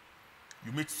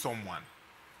 You meet someone.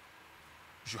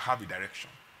 You should have a direction.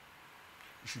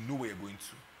 You should know where you're going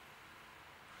to.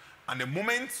 And the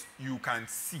moment you can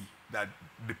see that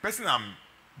the person I'm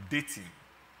dating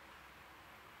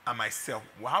and myself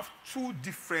will have 2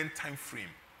 different time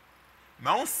frames.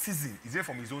 My own season is different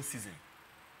from his own season.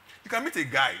 You can meet a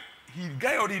guy. The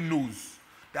guy already knows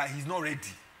that he's not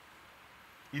ready.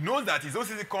 He knows that his own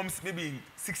season comes maybe in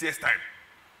 6 years' time.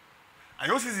 And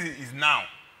your season is now.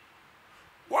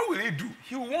 What will he do?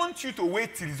 He will want you to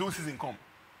wait till his own season comes.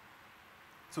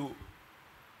 So,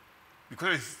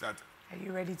 because it's that. Are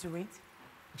you ready to wait?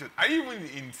 Are you even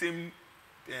in the same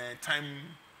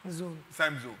time zone?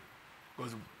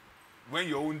 Because when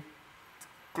your own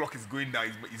clock is going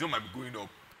down, his own might be going up.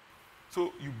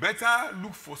 So you better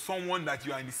look for someone that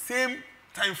you are in the same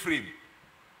time frame.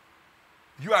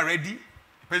 You are ready,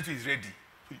 the person is ready.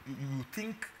 So you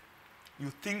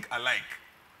think alike.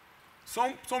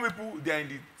 Some people, they are in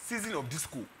the season of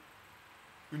disco.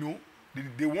 You know,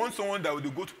 they want someone that they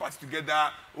go to party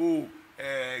together,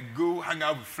 go hang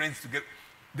out with friends together.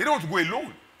 They don't want to go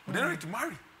alone. But they're not ready to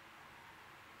marry.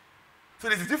 So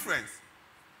there's a difference.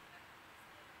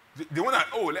 They want that,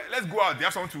 let's go out. They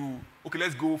have someone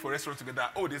let's go for a restaurant together.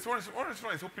 There's one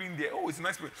restaurant is opening there. It's a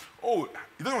nice place. He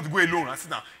doesn't want to go alone and sit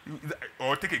down.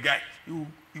 Or take a guy.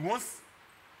 He wants,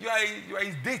 you are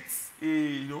his dates.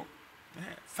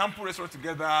 Sample restaurant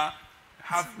together.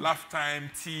 have laugh time,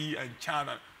 tea, and chat.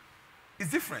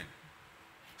 It's different.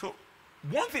 So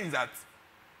one thing is that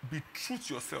be true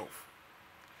to yourself.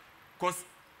 Because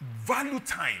value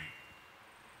time.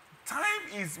 Time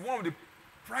is one of the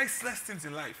priceless things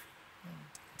in life.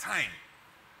 Time.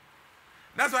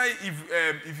 That's why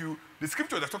if you, the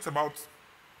scripture that talks about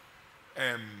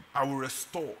I will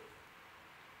restore.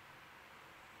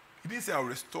 He didn't say I will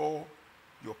restore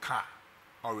your car.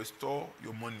 I will restore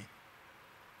your money.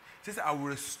 He says I will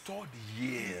restore the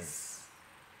years.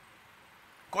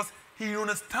 Because he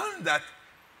understands that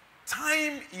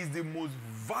time is the most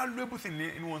valuable thing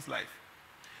in anyone's life.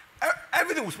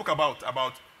 Everything we spoke about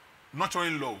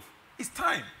nurturing love, is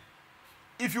time.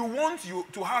 If you want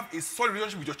to have a solid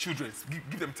relationship with your children,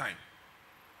 give them time.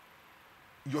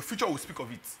 Your future will speak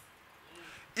of it.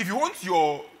 If you want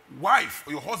your wife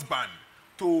or your husband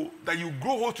that you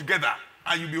grow old together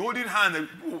and you'll be holding hands and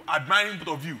admiring both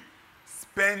of you,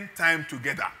 spend time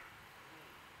together.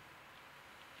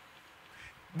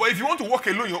 But if you want to walk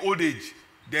alone in your old age,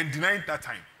 then deny that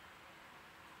time.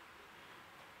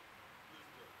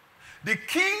 The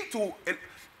key to,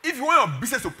 if you want your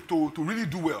business to really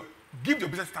do well, give your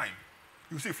business time.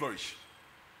 You'll see it flourish.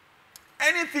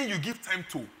 Anything you give time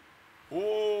to,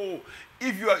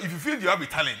 if you feel you have a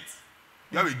talent,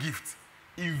 you have a gift,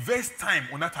 invest time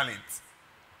on that talent.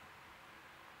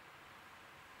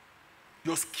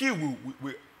 Your skill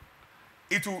will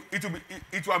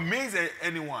amaze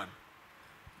anyone.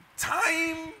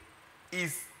 Time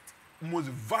is the most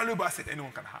valuable asset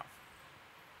anyone can have.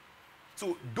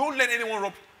 So don't let anyone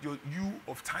rob you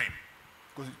of time,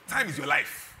 because time is your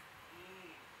life.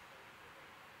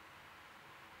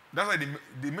 That's why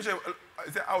they measure. I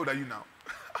say, how old are you now?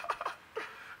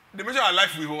 They measure our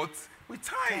life with what? With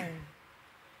time.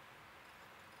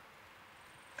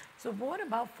 So what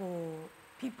about for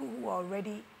people who are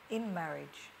already in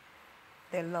marriage,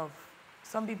 their love?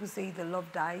 Some people say the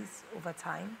love dies over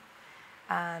time,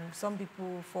 and some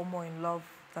people fall more in love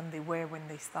than they were when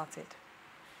they started.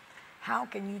 How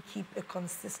can you keep a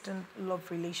consistent love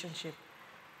relationship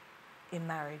in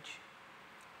marriage?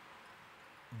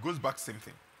 It goes back to the same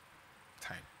thing.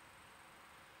 Time.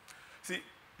 See,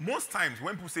 most times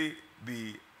when people say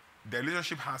the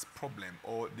relationship has problem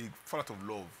or they fall out of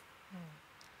love,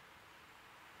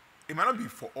 it might not be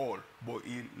for all, but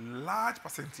a large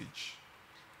percentage,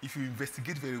 if you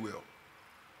investigate very well,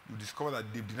 you discover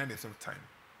that they've denied themselves time.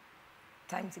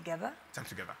 Time together? Time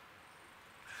together.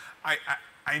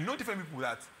 I know different people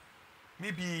that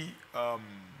maybe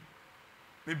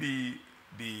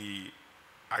they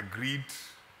agreed,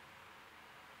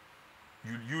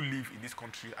 you live in this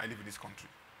country, I live in this country.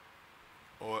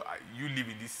 Or you live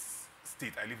in this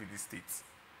state, I live in this state.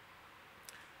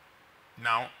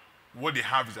 Now, what they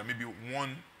have is that maybe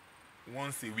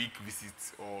once a week visit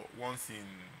or once in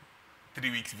 3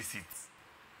 weeks visit.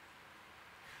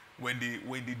 When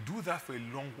they do that for a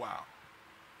long while,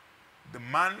 the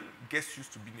man gets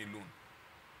used to being alone.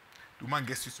 The woman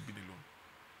gets used to being alone.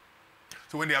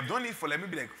 So when they have done it for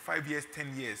maybe 5 years,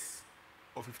 10 years,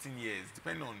 or 15 years,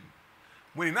 depending on,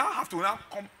 when they now have to now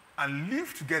come and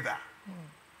live together,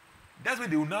 that's when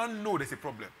they will now know there's a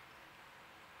problem.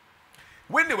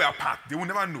 When they were apart, they will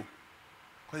never know.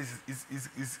 Because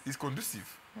it's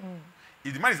conducive.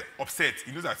 If the man is upset,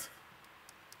 he knows that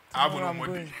I have no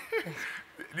money.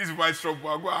 This is why strong.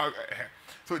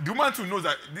 So the woman too knows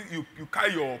that you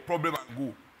carry your problem and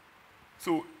go.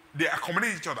 So they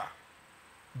accommodate each other.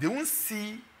 They won't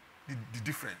see the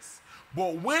difference.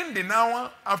 But when they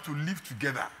now have to live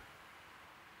together,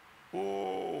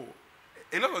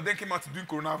 a lot of them came out doing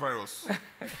coronavirus.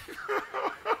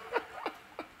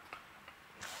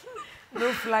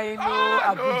 No flying, no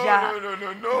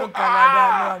Abuja, no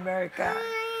Canada, no America.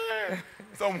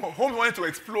 Some homes wanted to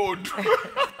explode.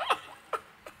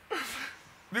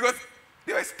 Because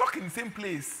they were stuck in the same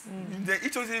place.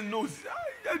 Each of them knows.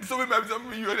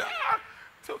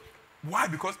 So why?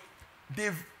 Because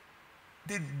the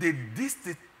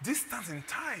distance in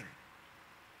time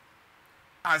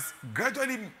has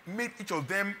gradually made each of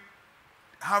them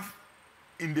have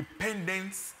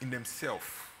independence in themselves.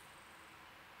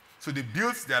 So they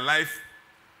built their life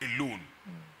alone.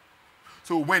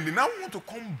 So when they now want to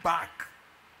come back,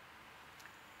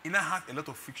 it now has a lot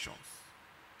of frictions.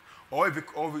 Or if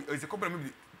it's a couple,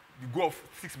 maybe you go off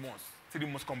 6 months, 3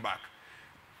 months, come back.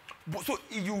 But so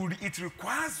it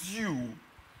requires you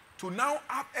to now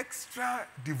have extra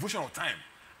devotional time.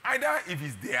 Either if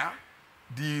it's there,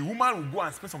 the woman will go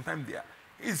and spend some time there.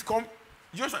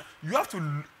 You have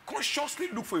to consciously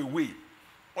look for a way.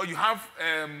 Or you have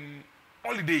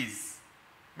holidays.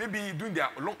 Maybe during their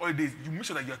long holidays, you make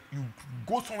sure that you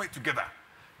go somewhere together.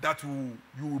 that you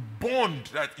will bond,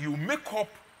 that you make up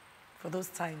For those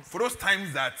times. for those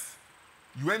times that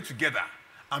you went together,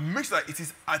 and make sure that it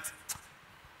is at,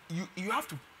 you have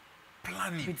to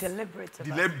plan it. Be deliberate about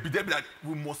Be deliberate that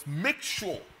we must make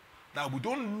sure that we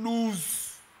don't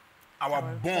lose our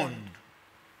bond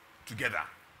together.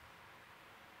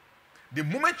 The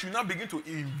moment you now begin to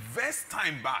invest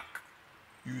time back,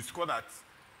 you discover that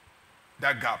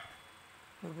that gap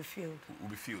will be filled. will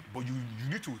be filled. But you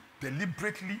need to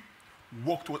deliberately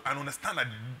work towards and understand that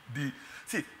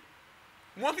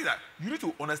one thing that you need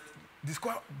to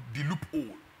discover the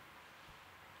loophole.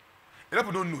 A lot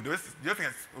of people don't know. They just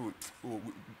think, we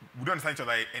don't understand each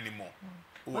other anymore.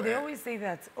 But they always say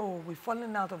that, we've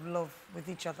fallen out of love with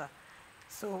each other.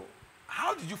 So,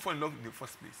 how did you fall in love in the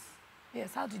first place?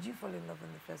 Yes, how did you fall in love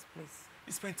in the first place?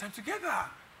 You spent time together.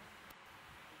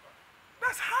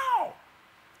 That's how.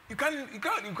 You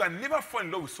can never fall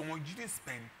in love with someone you didn't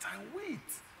spend time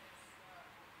with.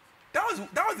 That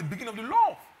was the beginning of the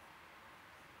love.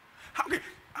 How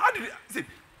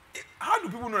do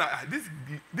people know that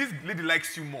this lady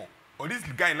likes you more, or this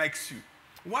guy likes you?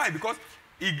 Why? Because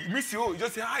he meets you, you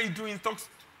just say, how are you doing? Talks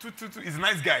he's a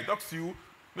nice guy, talks to you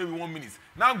maybe 1 minute.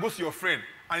 Now goes to your friend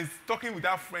and he's talking with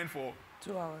that friend for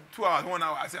 2 hours. 2 hours, 1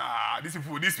 hour. I say, these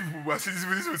people,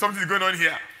 something is going on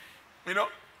here. You know?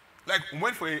 Like, we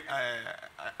went for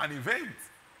an event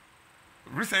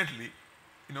recently,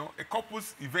 a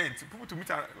couple's event, people to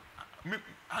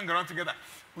hang around together.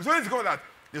 We suddenly discovered that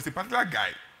there's a particular guy,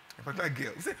 a particular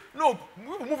girl. We said, no,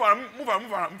 move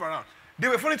around. They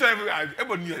were furniture everywhere.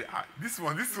 Everybody knew, this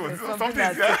one, something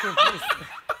is there.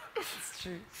 It's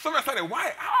true. Somebody started,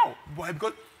 why? How? Why?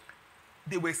 Because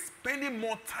they were spending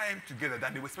more time together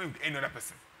than they were spending with any other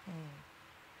person.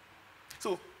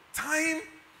 So time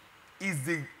is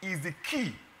the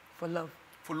key for love.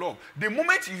 For love. The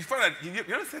moment you find that you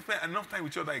don't spend enough time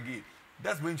with each other again,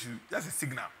 that's a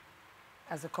signal.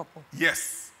 As a couple.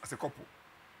 Yes, as a couple.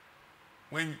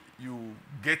 When you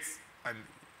get an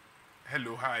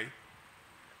hello, hi,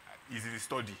 is in the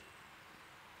study.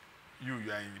 You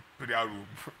are in the prayer room.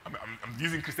 I'm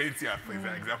using Christianity for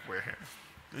example.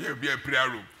 You'll be in a prayer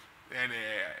room. And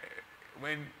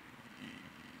when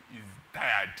he's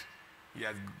tired, he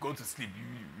has gone to sleep. You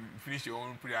finish your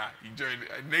own prayer, you join.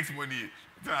 Next morning,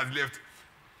 someone has left.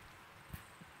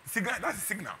 Signal, that's a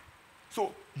signal.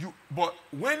 So but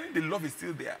when the love is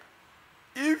still there,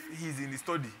 if he's in the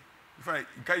study, you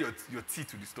carry your tea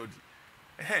to the study.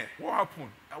 Hey, what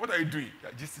happened? What are you doing? You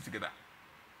just sit together.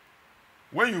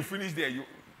 When you finish there, you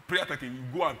pray after you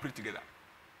go and pray together.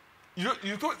 You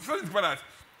that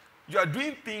you are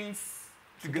doing things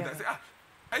together. Say,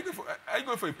 are you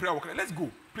going for a prayer walk? Let's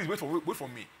go. Please wait for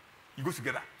me. You go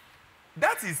together.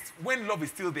 That is when love is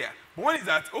still there. But when it's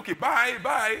that, okay,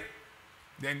 bye,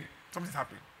 then something's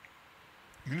happening.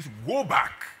 You need to go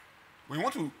back. When you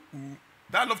want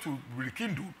that love to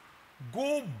rekindle,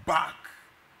 go back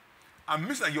and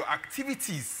make sure that your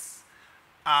activities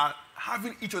are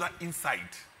having each other inside.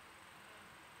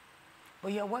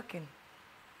 But you're working,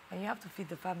 and you have to feed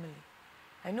the family.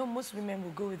 I know most women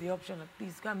will go with the option of,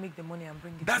 please go and make the money and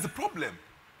bring it. That's the problem.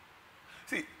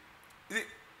 See,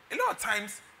 a lot of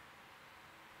times,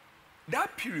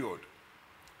 that period,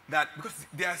 because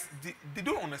they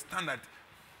don't understand that,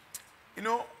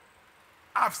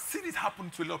 I've seen it happen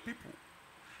to a lot of people,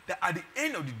 that at the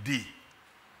end of the day,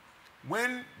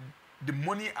 when the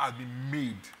money has been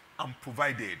made and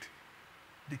provided,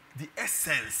 the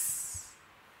essence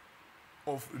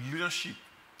of relationship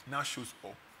now shows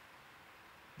up.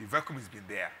 The vacuum has been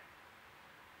there.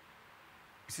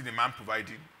 You see the man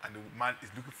providing, and the man is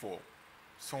looking for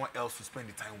someone else to spend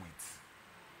the time with.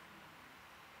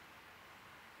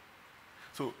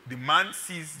 So the man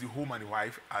sees the home and the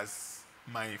wife as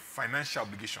my financial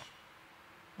obligation.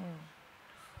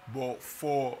 But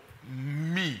for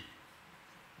me,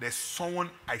 there's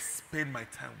someone I spend my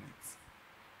time with.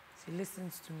 She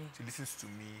listens to me. She listens to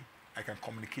me. I can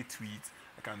communicate with.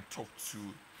 I can talk to.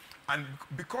 And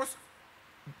because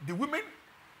the women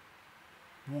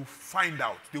will find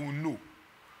out, they will know.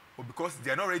 But because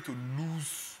they are not ready to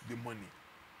lose the money,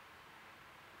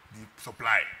 the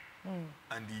supply,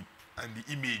 and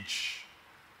the image,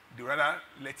 they rather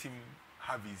let him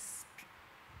have his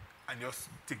and just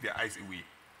take their eyes away.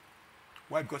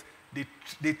 Why? Because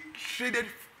they traded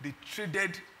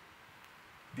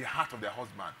the heart of their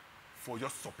husband for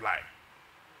just supply.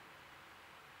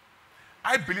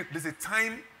 I believe there's a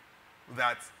time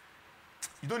that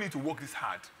you don't need to work this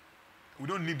hard. We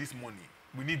don't need this money.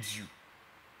 We need you.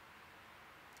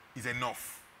 It's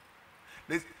enough.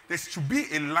 There should be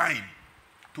a line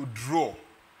to draw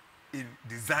in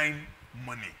design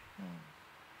money.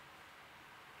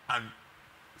 and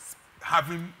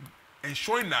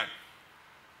ensuring that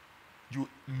you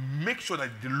make sure that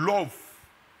the love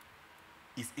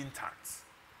is intact.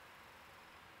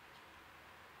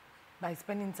 By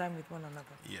spending time with one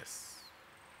another. Yes.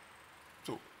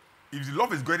 So, if the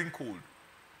love is getting cold,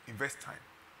 invest time.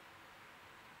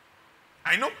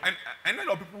 I know a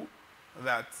lot of people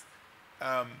that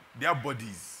their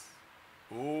bodies,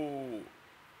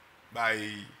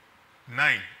 by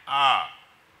 9,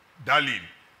 darling,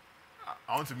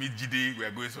 I want to meet Jide, we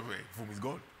are going somewhere. Boom, is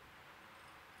gone.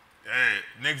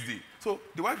 Next day. So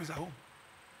the wife is at home.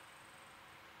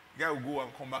 The guy will go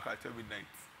and come back at 12 midnight.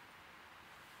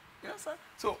 You understand?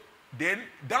 So then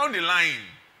down the line,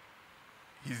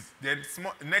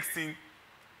 next thing,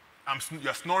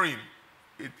 you're snoring.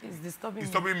 It's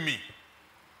disturbing me.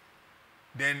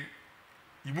 Then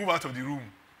you move out of the room.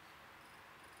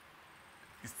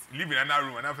 Live in another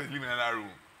room, and after live in another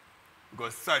room.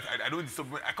 Because I don't disturb.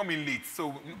 I come in late, so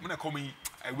when I come in,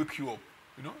 I wake you up.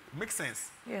 You know, it makes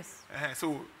sense. Yes.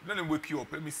 So let them wake you up.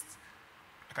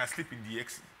 I can sleep in the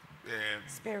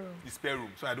spare room. The spare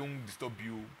room, so I don't disturb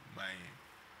you.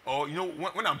 Or you know,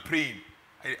 when I'm praying,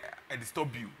 I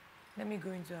disturb you. Let me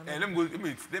go into another. Let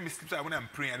me sleep. So when I'm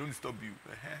praying, I don't disturb you.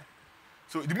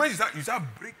 So the moment you start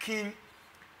breaking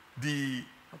the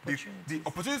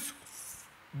opportunities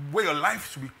where your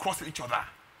life should be crossing each other,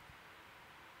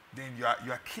 then you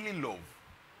are killing love.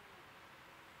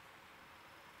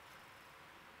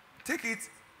 Take it.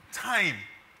 Time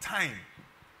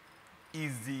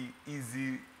is the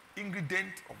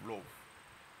ingredient of love.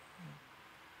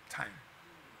 Time.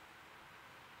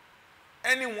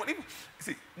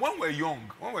 When we're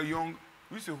young,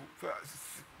 we used to,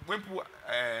 when people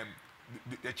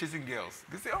they're chasing girls,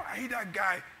 they say, "Oh, I hate that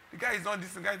guy. The guy is not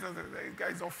this. The guy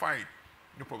is not fine."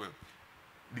 No problem.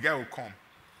 The guy will come,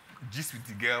 gist with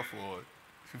the girl for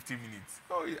 15 minutes.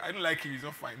 Oh, I don't like him. He's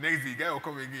not fine. Next day, the guy will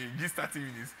come again, gist 30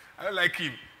 minutes. I don't like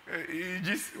him. He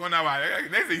gist 1 hour.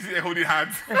 Next day, you see them holding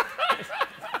hands.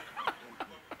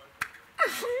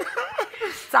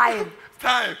 Time.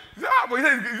 But he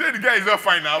said the guy is not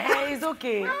fine now. It's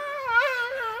okay.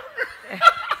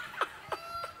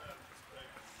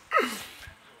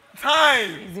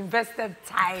 Time. He's invested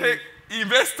time.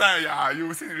 Invest time, you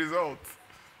will see the result.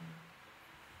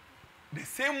 The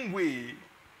same way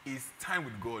is time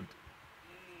with God.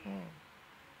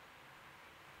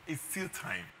 It's still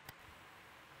time.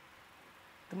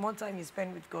 The more time you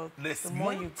spend with God, the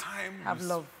more you time have you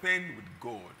love. spend with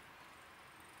God,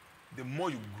 the more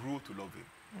you grow to love Him.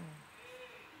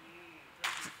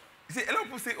 You see, a lot of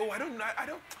people say, "Oh, I'm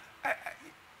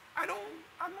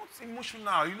not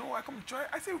emotional. You know, I come to try."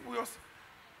 I say, "We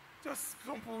just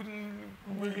some people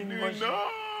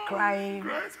crying.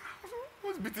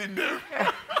 Who's beating them?"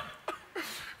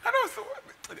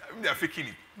 They're faking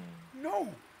it.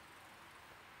 No.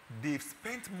 They've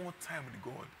spent more time with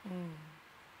God.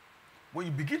 When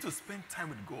you begin to spend time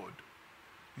with God,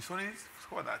 you suddenly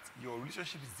discover that your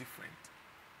relationship is different.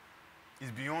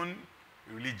 It's beyond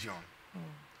religion.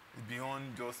 It's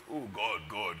beyond just, oh, God.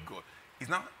 It's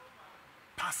now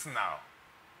personal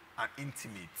and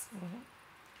intimate.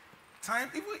 Time,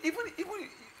 even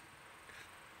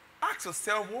ask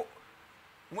yourself,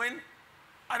 when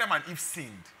Adam and Eve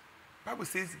sinned, the Bible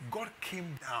says God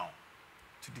came down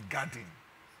to the garden.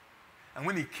 And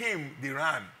when He came, they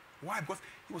ran. Why? Because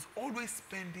He was always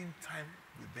spending time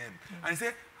with them. And He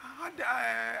said,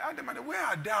 Adam, where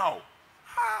art thou?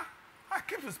 I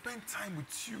came to spend time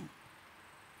with you.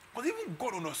 Because even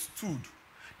God understood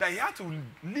that He had to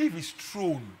leave His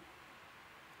throne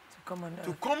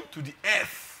to come to the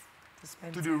earth,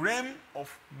 to the realm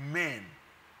of men,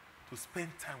 to spend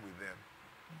time with them,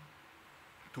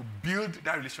 to build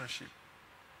that relationship.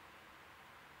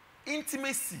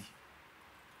 Intimacy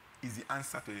is the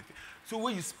answer to anything. So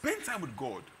when you spend time with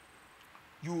God,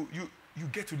 you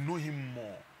get to know Him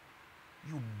more.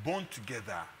 You bond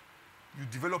together. You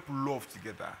develop love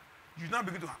together. You now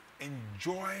begin to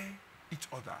enjoy each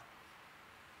other.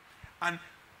 And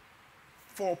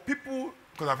for people,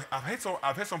 because I've heard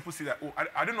some people say that, oh,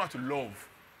 I don't know how to love.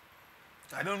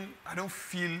 I don't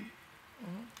feel.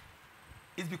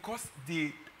 It's because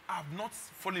they have not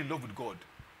fallen in love with God.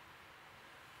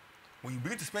 When you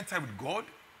begin to spend time with God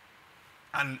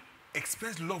and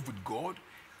experience love with God,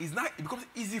 it becomes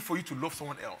easy for you to love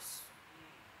someone else.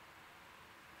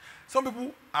 Some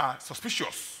people are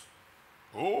suspicious.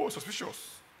 Oh,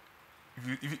 suspicious.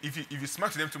 If you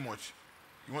smack to them too much,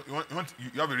 you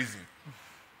have a reason.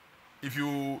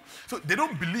 So they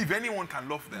don't believe anyone can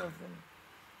love them.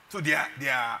 So they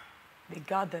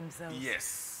guard themselves.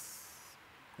 Yes.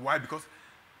 Why? Because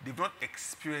they've not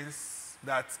experienced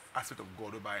that aspect of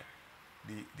God whereby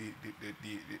the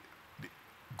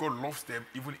God loves them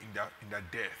even in their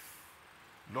death,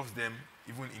 loves them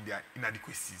even in their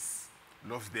inadequacies,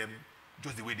 loves them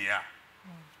just the way they are.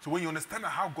 So when you understand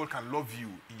how God can love you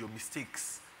in your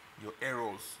mistakes, your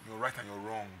errors, your right and your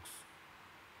wrongs,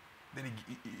 then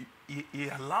he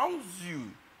allows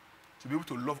you to be able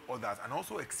to love others and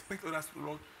also expect others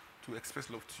to express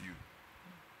love to you.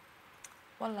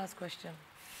 One last question.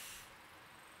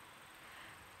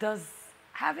 Does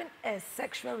having a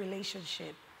sexual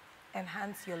relationship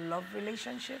enhance your love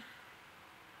relationship?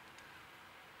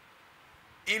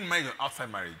 In marriage or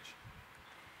outside marriage?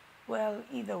 Well,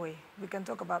 either way. We can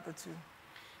talk about the two.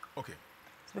 Okay.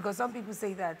 Because some people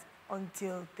say that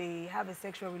until they have a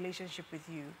sexual relationship with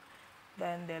you,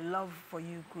 then their love for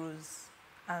you grows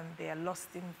and they are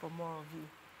lusting for more of you.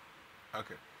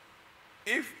 Okay.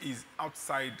 If it's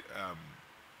outside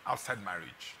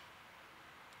marriage,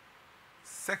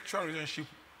 sexual relationship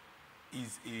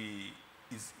is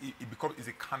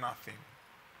a carnal thing.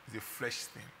 It's a flesh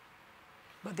thing.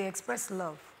 But they express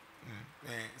love.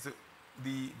 So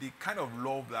the kind of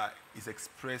love that is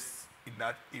expressed in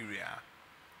that area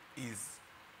is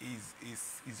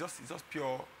just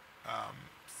pure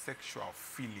sexual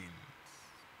feelings.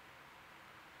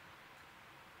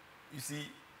 You see,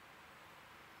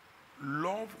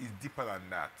 love is deeper than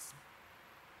that.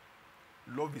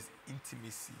 Love is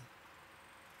intimacy.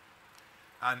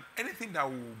 And anything that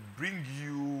will bring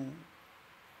you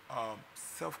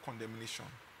self-condemnation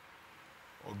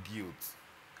or guilt,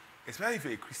 especially if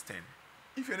you're a Christian.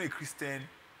 If you're not a Christian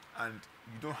and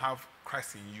you don't have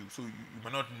Christ in you, so you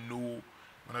might not know,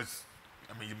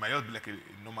 you might not be like a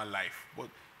normal life, but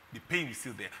the pain is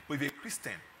still there. But if you're a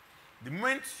Christian, the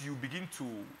moment you begin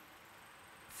to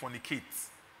fornicate,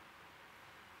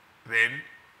 then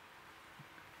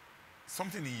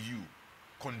something in you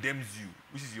condemns you,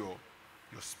 which is your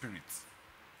spirit.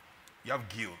 You have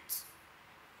guilt.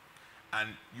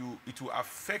 And it will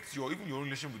affect even your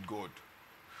relationship with God.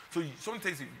 So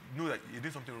sometimes you know that you're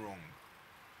doing something wrong.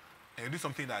 And you're doing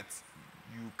something that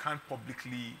you can't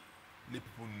publicly let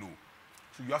people know.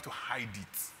 So you have to hide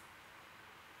it.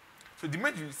 So the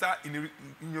moment you start in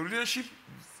your relationship,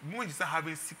 the moment you start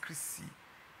having secrecy,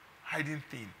 hiding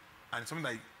thing, and something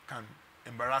that can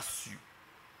embarrass you,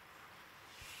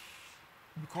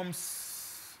 becomes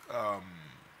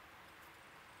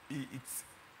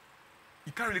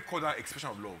you can't really call that expression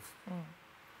of love.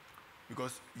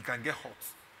 Because you can get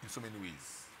hurt in so many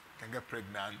ways. You can get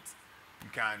pregnant, you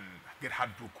can get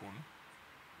heartbroken.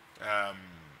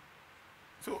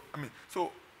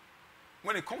 So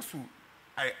when it comes to,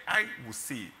 I would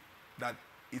say that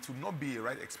it would not be a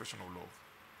right expression of love.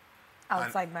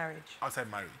 Outside marriage. Outside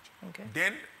marriage. Okay.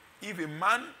 Then, if a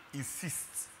man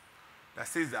insists that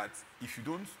says that if you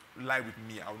don't lie with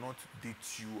me, I will not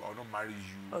date you, I will not marry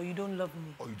you. Or you don't love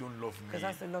me. Or you don't love me. Because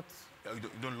that's a lot. You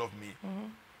don't love me.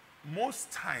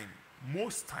 Most time,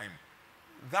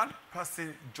 that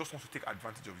person just wants to take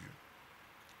advantage of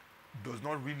you. Does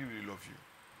not really love you.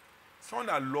 Someone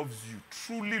that loves you,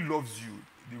 truly loves you,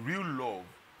 the real love,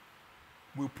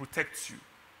 will protect you.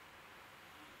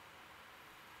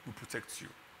 Will protect you.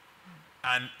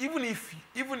 And even if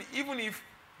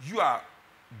you are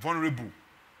vulnerable,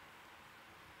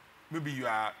 maybe you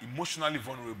are emotionally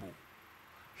vulnerable,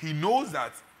 he knows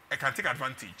that I can take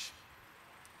advantage.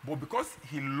 But because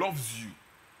he loves you,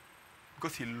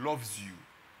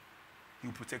 he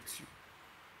will protect you.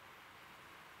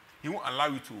 He won't allow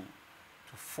you to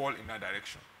fall in that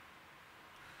direction.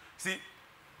 See,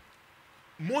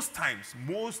 most times,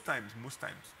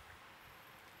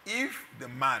 if the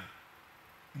man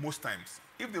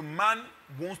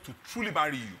wants to truly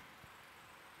marry you,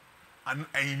 and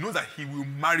he knows that he will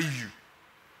marry you,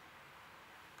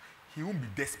 he won't be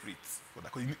desperate for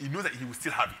that, because he knows that he will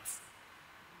still have it.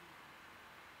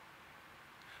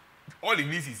 All he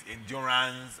needs is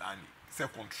endurance and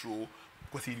self-control,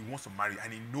 because he wants to marry,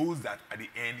 and he knows that at the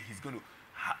end he's going to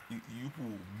you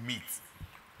will meet.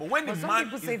 But when the man some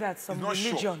people say that some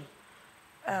religion,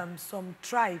 sure, some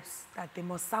tribes, that they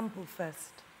must sample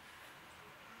first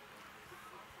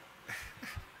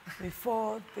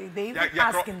before they even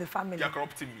ask in the family. You're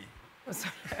corrupting me.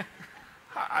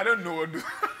 I don't know what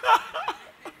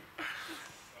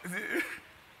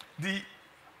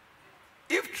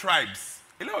if tribes,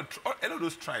 a lot of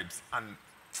those tribes and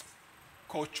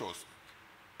cultures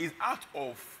is out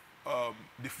of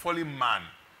the fallen man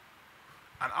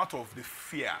and out of the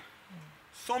fear.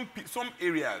 Some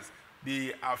areas,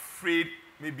 they are afraid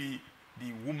maybe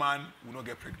the woman will not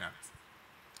get pregnant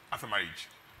after marriage.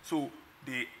 So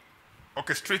they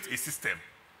orchestrate a system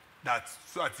that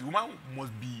so that the woman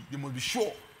must be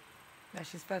sure That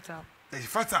she's fertile. that she's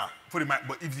fertile for the man.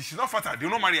 But if she's not fertile, they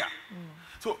will not marry her.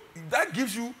 So that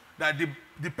gives you that the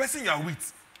person you are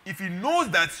with, if he knows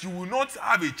that you will not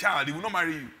have a child, he will not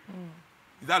marry you.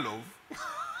 Is that love?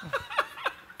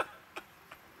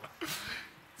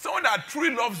 Someone that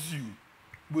truly loves you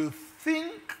will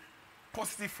think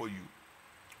positive for you,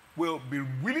 will be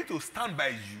willing to stand by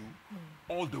you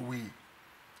all the way.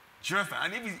 Do you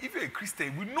understand? And if you're a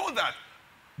Christian, we know that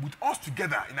with us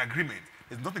together in agreement,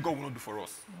 there's nothing God will not do for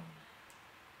us.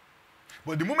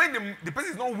 But the moment the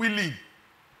person is not willing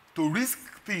to risk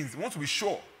things, wants to be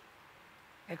sure.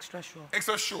 Extra sure.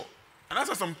 Extra sure. And that's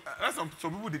why some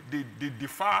people, they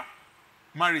defer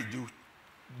marriage. You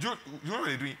know what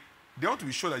they're doing? They want to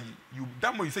be sure that you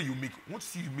that more you say you make, want to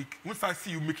see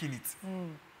you making it.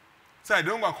 So I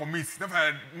don't want to commit.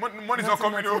 Money's not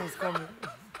coming. Nothing is coming.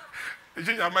 They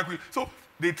change their mind. So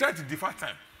they try to defer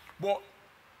time. But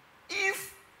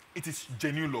if it is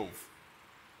genuine love,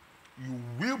 you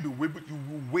will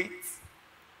wait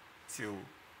till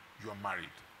you are married.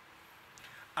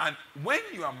 And when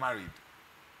you are married,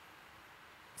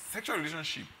 sexual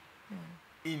relationship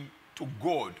to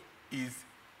God is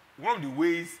one of the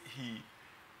ways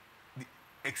the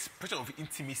expression of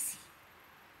intimacy.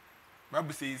 The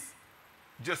Bible says,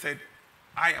 Jesus said,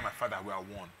 I and my Father, we are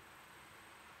one.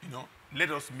 You know, let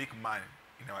us make man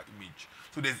in our image.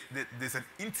 So there's an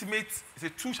intimate, it's a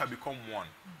two shall become one.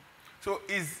 So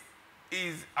is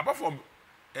apart from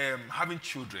having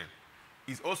children,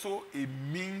 is also a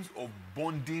means of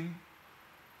bonding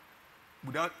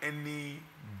without any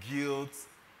guilt,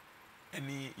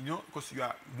 because you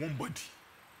are one body.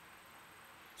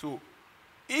 So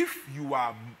if you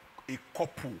are a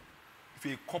couple,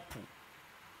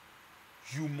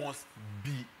 you must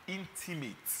be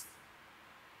intimate.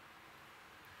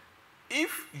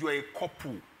 If you are a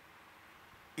couple,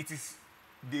 it is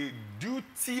the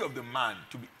duty of the man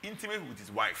to be intimate with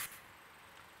his wife.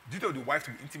 Duty of the wife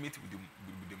to be intimate with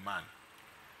the man.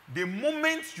 The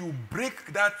moment you break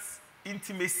that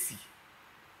intimacy,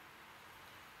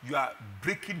 you are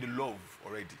breaking the love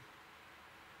already.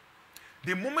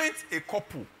 The moment a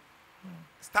couple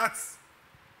starts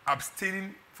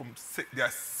abstaining from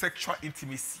their sexual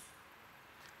intimacy,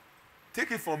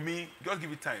 take it from me, just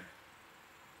give it time.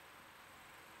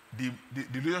 The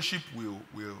relationship will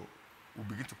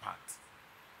begin to part.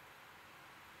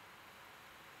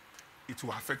 It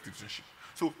will affect the relationship.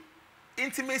 So,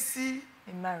 intimacy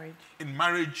in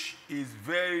marriage is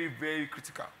very, very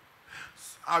critical.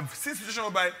 I've seen situations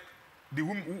whereby the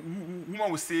woman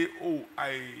will say, "Oh,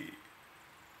 I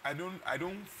don't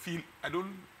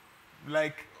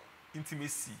like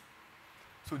intimacy,"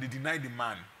 so they deny the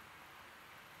man.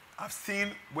 I've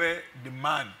seen where the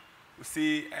man will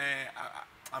say,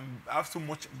 I have so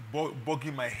much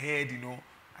bugging my head,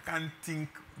 I can't think.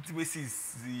 Intimacy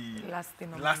is the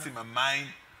last in my mind.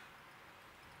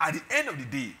 At the end of the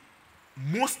day,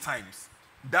 most times,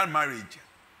 that marriage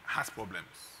has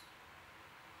problems.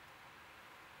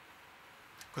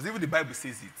 Because even the Bible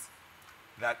says it,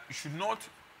 that you should not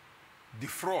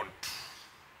defraud.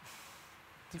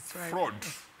 Fraud.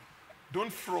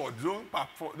 Don't fraud.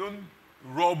 Don't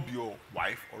rob your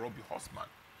wife or rob your husband.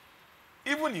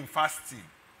 Even in fasting,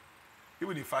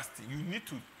 you need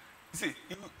to,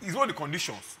 it's one of the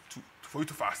conditions for you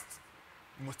to fast.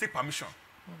 You must take permission.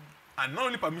 And not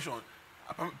only permission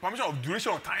of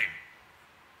duration of time.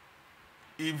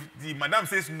 If the madam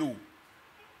says no,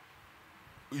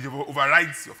 it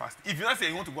overrides your fast. If you not say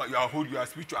you want to go, you are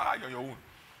spiritual, you're on your own.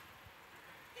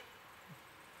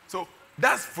 So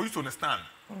that's for you to understand.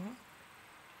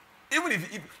 Even if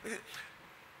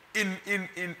in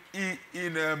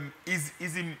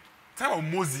time of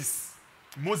Moses,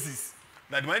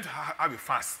 that they wanted to have a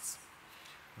fast,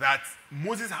 that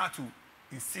Moses had to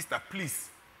insist that please,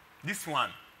 this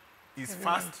one is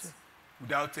fast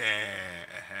without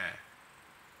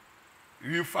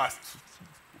real fast,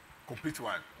 complete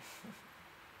one.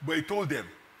 But he told them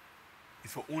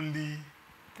it's for only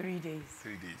 3 days.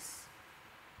 3 days.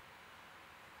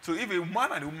 So if a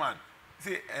man and a woman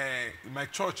say, in my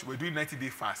church we're doing 90-day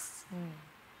fast,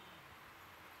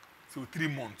 so 3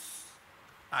 months,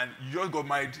 and you just got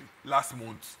married last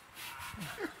month.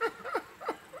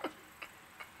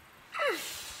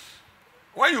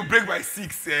 When you break by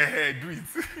 6, do it.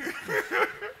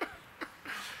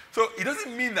 So it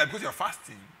doesn't mean that because you're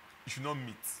fasting, you should not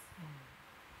meet.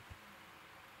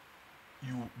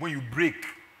 When you break,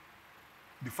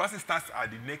 the fasting starts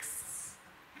at the next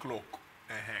clock.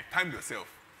 Time yourself.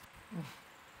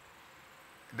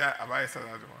 Have I said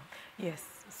that one? Yes.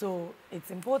 So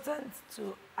it's important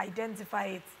to identify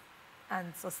it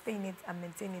and sustain it and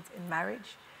maintain it in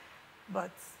marriage,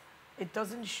 but it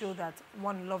doesn't show that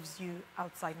one loves you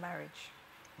outside marriage.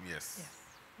 Yes.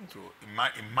 Yes. So in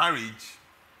marriage,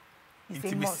 It's a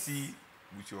intimacy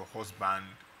with your husband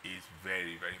is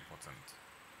very, very important.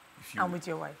 If you, And with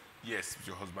your wife. yes, with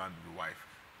your husband, with your wife,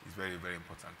 is very, very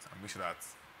important. And make sure that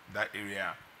that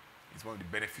area is one of the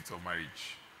benefits of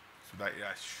marriage. So that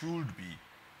area should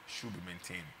be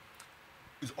maintained.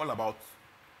 It's all about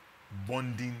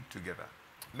bonding together.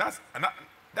 That's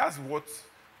what,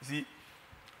 you see,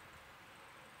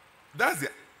 that's the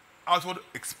outward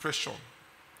expression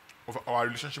of our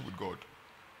relationship with God.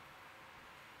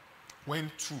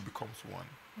 When two becomes one,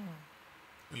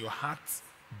 when your heart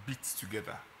beats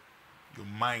together, your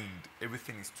mind,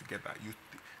 everything is together.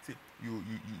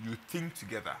 You think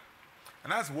together.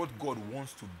 And that's what God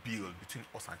wants to build between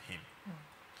us and Him.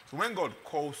 So when God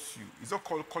calls you, He's not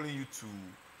calling you to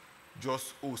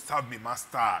just, oh, serve me,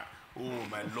 master. Oh,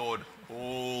 my Lord.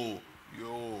 Oh,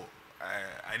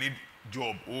 I need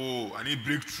job. Oh, I need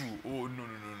breakthrough. Oh, no.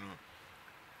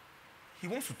 He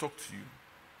wants to talk to you.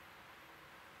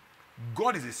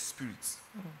 God is a spirit.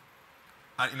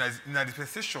 And in our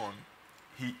dispensation,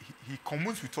 he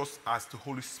communes with us as the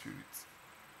Holy Spirit.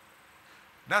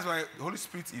 That's why the Holy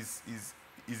Spirit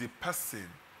is a person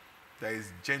that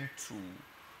is gentle,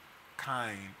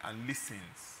 kind, and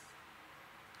listens.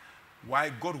 Why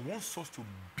God wants us to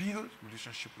build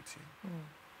relationship with Him.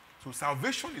 So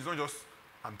salvation is not just,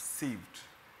 I'm saved,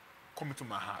 come into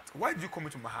my heart. Why do you come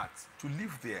into my heart? To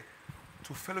live there,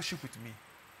 to fellowship with me.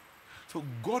 So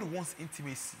God wants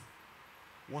intimacy,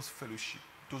 wants fellowship.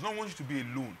 Does not want you to be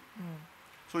alone.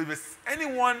 So if there's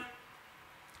anyone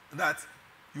that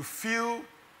you feel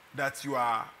that you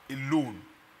are alone,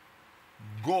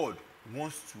 God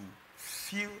wants to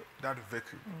fill that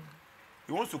vacuum.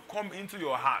 He wants to come into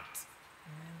your heart.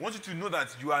 He wants you to know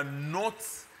that you are not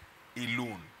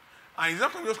alone. And he's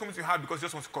not just coming to your heart because he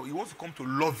just wants to come. He wants to come to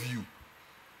love you,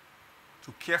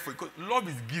 to care for you. Because love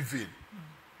is giving.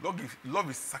 Love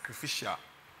is sacrificial.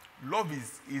 Love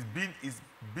is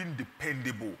being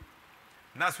dependable.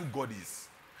 And that's who God is.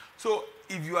 So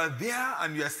if you are there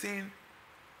and you are saying,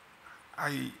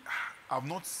 I have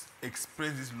not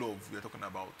experienced this love we are talking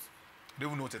about, I don't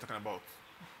even know what you're talking about.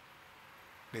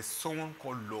 There's someone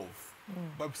called love. The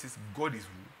Bible says God is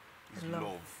who? Is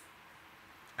love.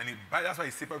 And that's why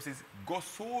the Bible says, God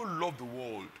so loved the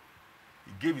world,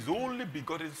 He gave His only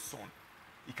begotten Son.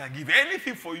 He can give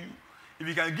anything for you. If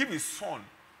He can give His Son,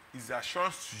 it's the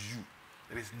assurance to you.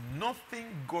 There is nothing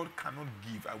God cannot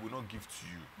give, I will not give to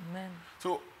you. Amen.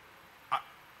 So,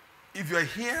 if you're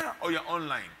here or you're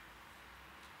online,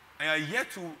 and you're yet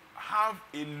to have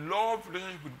a love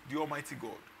relationship with the Almighty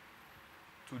God,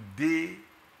 today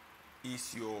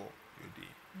is your day.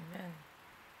 Amen.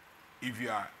 If you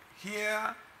are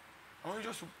here, I want you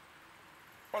just to,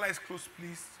 all eyes closed,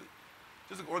 please.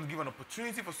 Just want to give an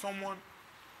opportunity for someone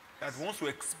that wants to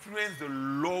experience the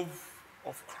love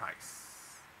of Christ.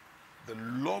 The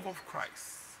love of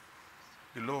Christ.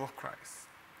 The love of Christ.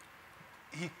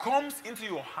 He comes into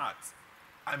your heart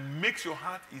and makes your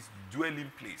heart His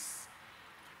dwelling place.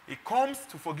 He comes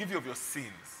to forgive you of your sins.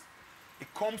 He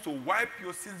comes to wipe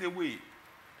your sins away.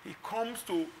 He comes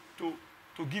to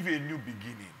give you a new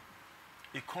beginning.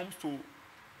 He comes to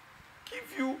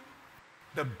give you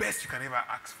the best you can ever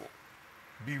ask for.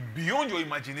 Be beyond your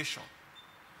imagination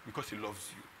because He loves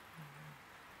you.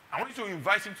 I want you to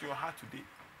invite Him to your heart today.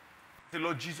 Say,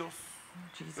 Lord Jesus.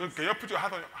 Jesus. Can you put your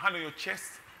hand on your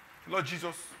chest? Lord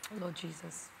Jesus. Lord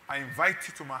Jesus. I invite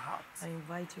you to my heart. I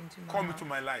invite you into my Come heart. into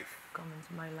my life. Come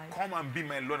into my life. Come and be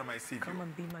my Lord and my Savior. Come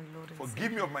and be my Lord and Forgive Savior.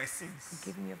 me of my sins.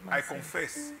 Forgive me of my I sins.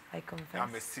 confess I confess that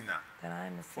I'm a sinner. that I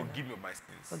am a sinner. Forgive me of my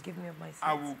sins. Forgive me of my sins.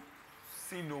 I will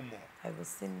sin no more. I will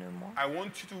sin no more. I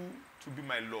want you to be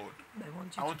my Lord. I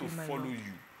want to be my follow Lord.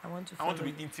 you. I want to I want to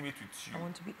follow be you. intimate with you. I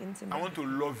want to be intimate. I want to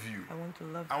with you. love you. I want to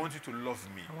love I you. want you to love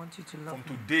me. I want you to love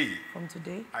From me. today, From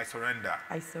today, I surrender.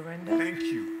 I surrender. Thank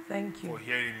you Thank you for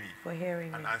hearing me for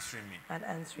hearing and me answering me. and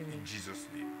answering me. In Jesus'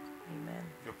 name. Amen.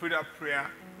 If you prayed that prayer,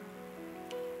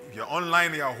 if you're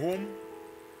online, you're at home,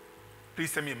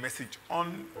 please send me a message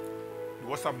on the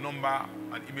WhatsApp number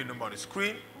and email number on the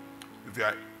screen. If you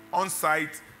are on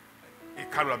site, a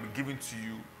card will be given to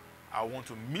you. I want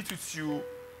to meet with you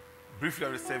briefly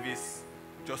after the service,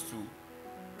 just to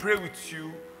pray with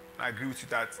you and agree with you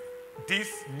that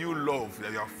this new love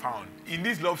that you have found in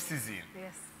this love season,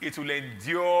 Yes. it will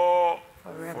endure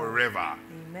Forever. forever.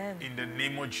 Amen. In the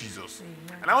name of Jesus.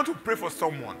 Amen. And I want to pray for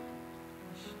someone,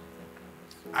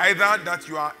 either that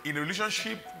you are in a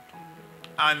relationship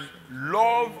and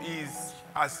love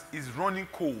is running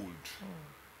cold.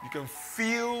 You can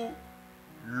feel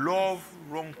love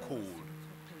run cold.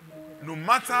 No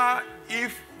matter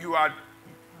if you are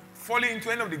falling into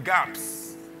any of the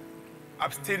gaps,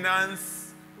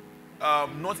 abstinence,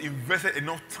 not invested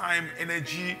enough time,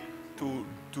 energy to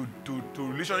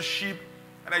relationship,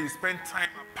 and that you spend time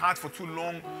apart for too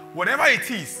long, whatever it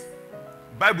is,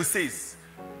 Bible says,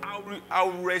 I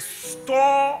will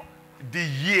restore the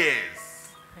years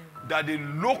that the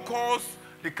locust,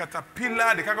 the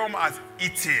caterpillar, the cankerworm has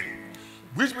eaten,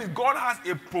 which means God has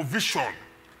a provision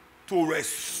to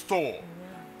restore.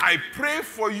 I pray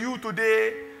for you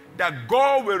today that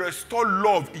God will restore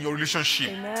love in your relationship.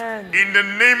 Amen. In the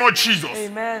name of Jesus.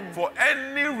 Amen. For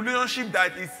any relationship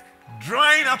that is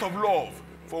drying out of love,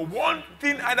 for one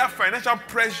thing, either financial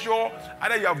pressure,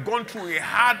 either you have gone through a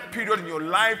hard period in your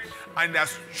life and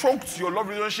has choked your love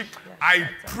relationship, I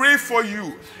pray for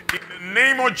you in the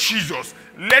name of Jesus.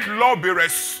 Let love be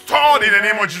restored in the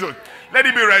name of Jesus. Let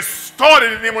it be restored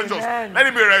in the name of Jesus. Let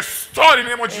it be restored in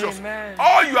the name of Jesus.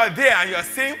 All you are there and you are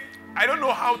saying, I don't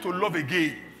know how to love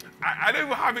again. I don't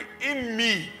even have it in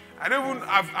me.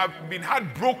 I've been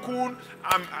heartbroken.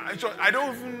 I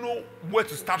don't even know where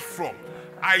to start from.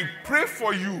 I pray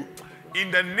for you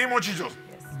in the name of Jesus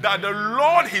that the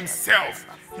Lord himself,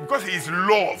 because he is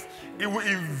love, he will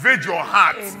invade your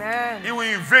heart. Amen. He will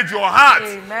invade your heart.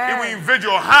 Amen. He will invade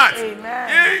your heart.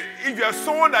 Amen. If you are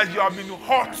someone that you have been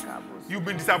hurt, you've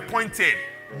been disappointed,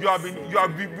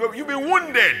 you've been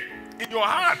wounded in your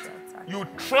heart, you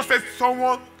trusted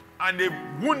someone and they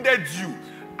wounded you,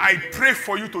 I pray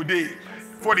for you today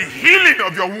for the healing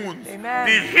of your wounds. Amen.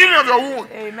 The healing of your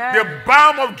wound. Amen. The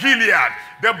balm of Gilead.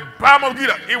 The balm of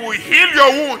Gilead. It will heal your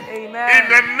wound. Amen. In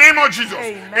the name of Jesus.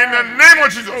 Amen. In the name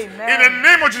of Jesus. Amen. In the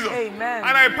name of Jesus. Amen.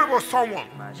 And I pray for someone.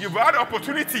 You've had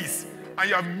opportunities and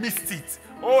you have missed it.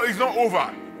 Oh, it's not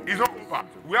over. It's not over.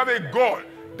 We have a God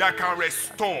that can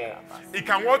restore. It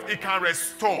can what? It can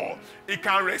restore. It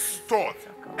can restore.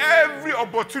 Every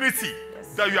opportunity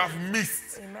that you have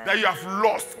missed, that you have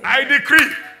lost, I decree,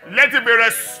 let it be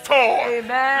restored. Amen.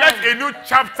 Let a new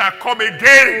chapter come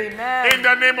again. Amen. In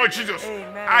the name of Jesus.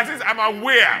 Amen. As is, I'm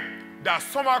aware that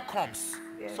summer comes,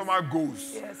 summer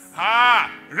goes. Yes.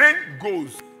 Rain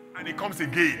goes and it comes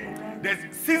again. Amen. The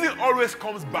season always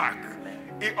comes back.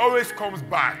 It always comes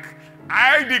back.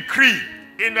 I decree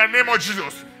in the name of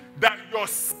Jesus that your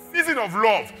season of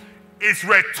love is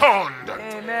returned.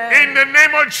 Amen. In the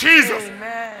name of Jesus.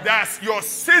 Amen. That your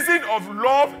season of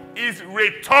love is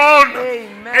returned.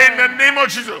 Amen. In the name of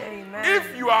Jesus. Amen.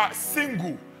 If you are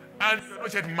single and you're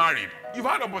not yet married, you've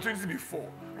had opportunity before,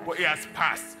 but it has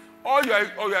passed. Or you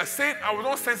are saying, I was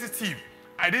not sensitive.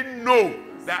 I didn't know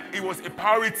that it was a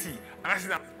priority. And I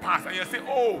said that passed. And you're saying,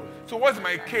 oh, so what's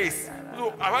my case?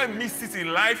 So have I missed it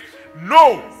in life?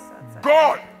 No.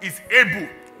 God is able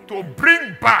to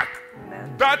bring back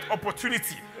that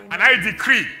opportunity. And I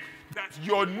decree that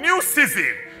your new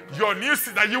season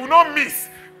that you will not miss,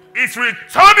 is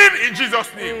returning in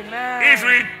Jesus' name. Amen. It's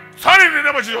returning in the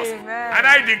name of Jesus. Amen. And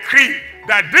I decree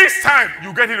that this time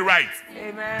you get it right.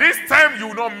 Amen. This time you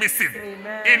will not miss it.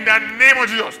 Amen. In the name of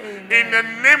Jesus. Amen. In the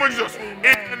name of Jesus. Amen.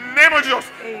 In the name of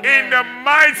Jesus. Amen. In the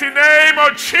mighty name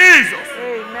of Jesus.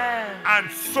 Amen.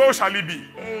 And so shall it be.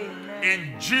 Amen.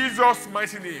 In Jesus'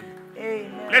 mighty name.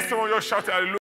 Amen. Let someone just shout hallelujah.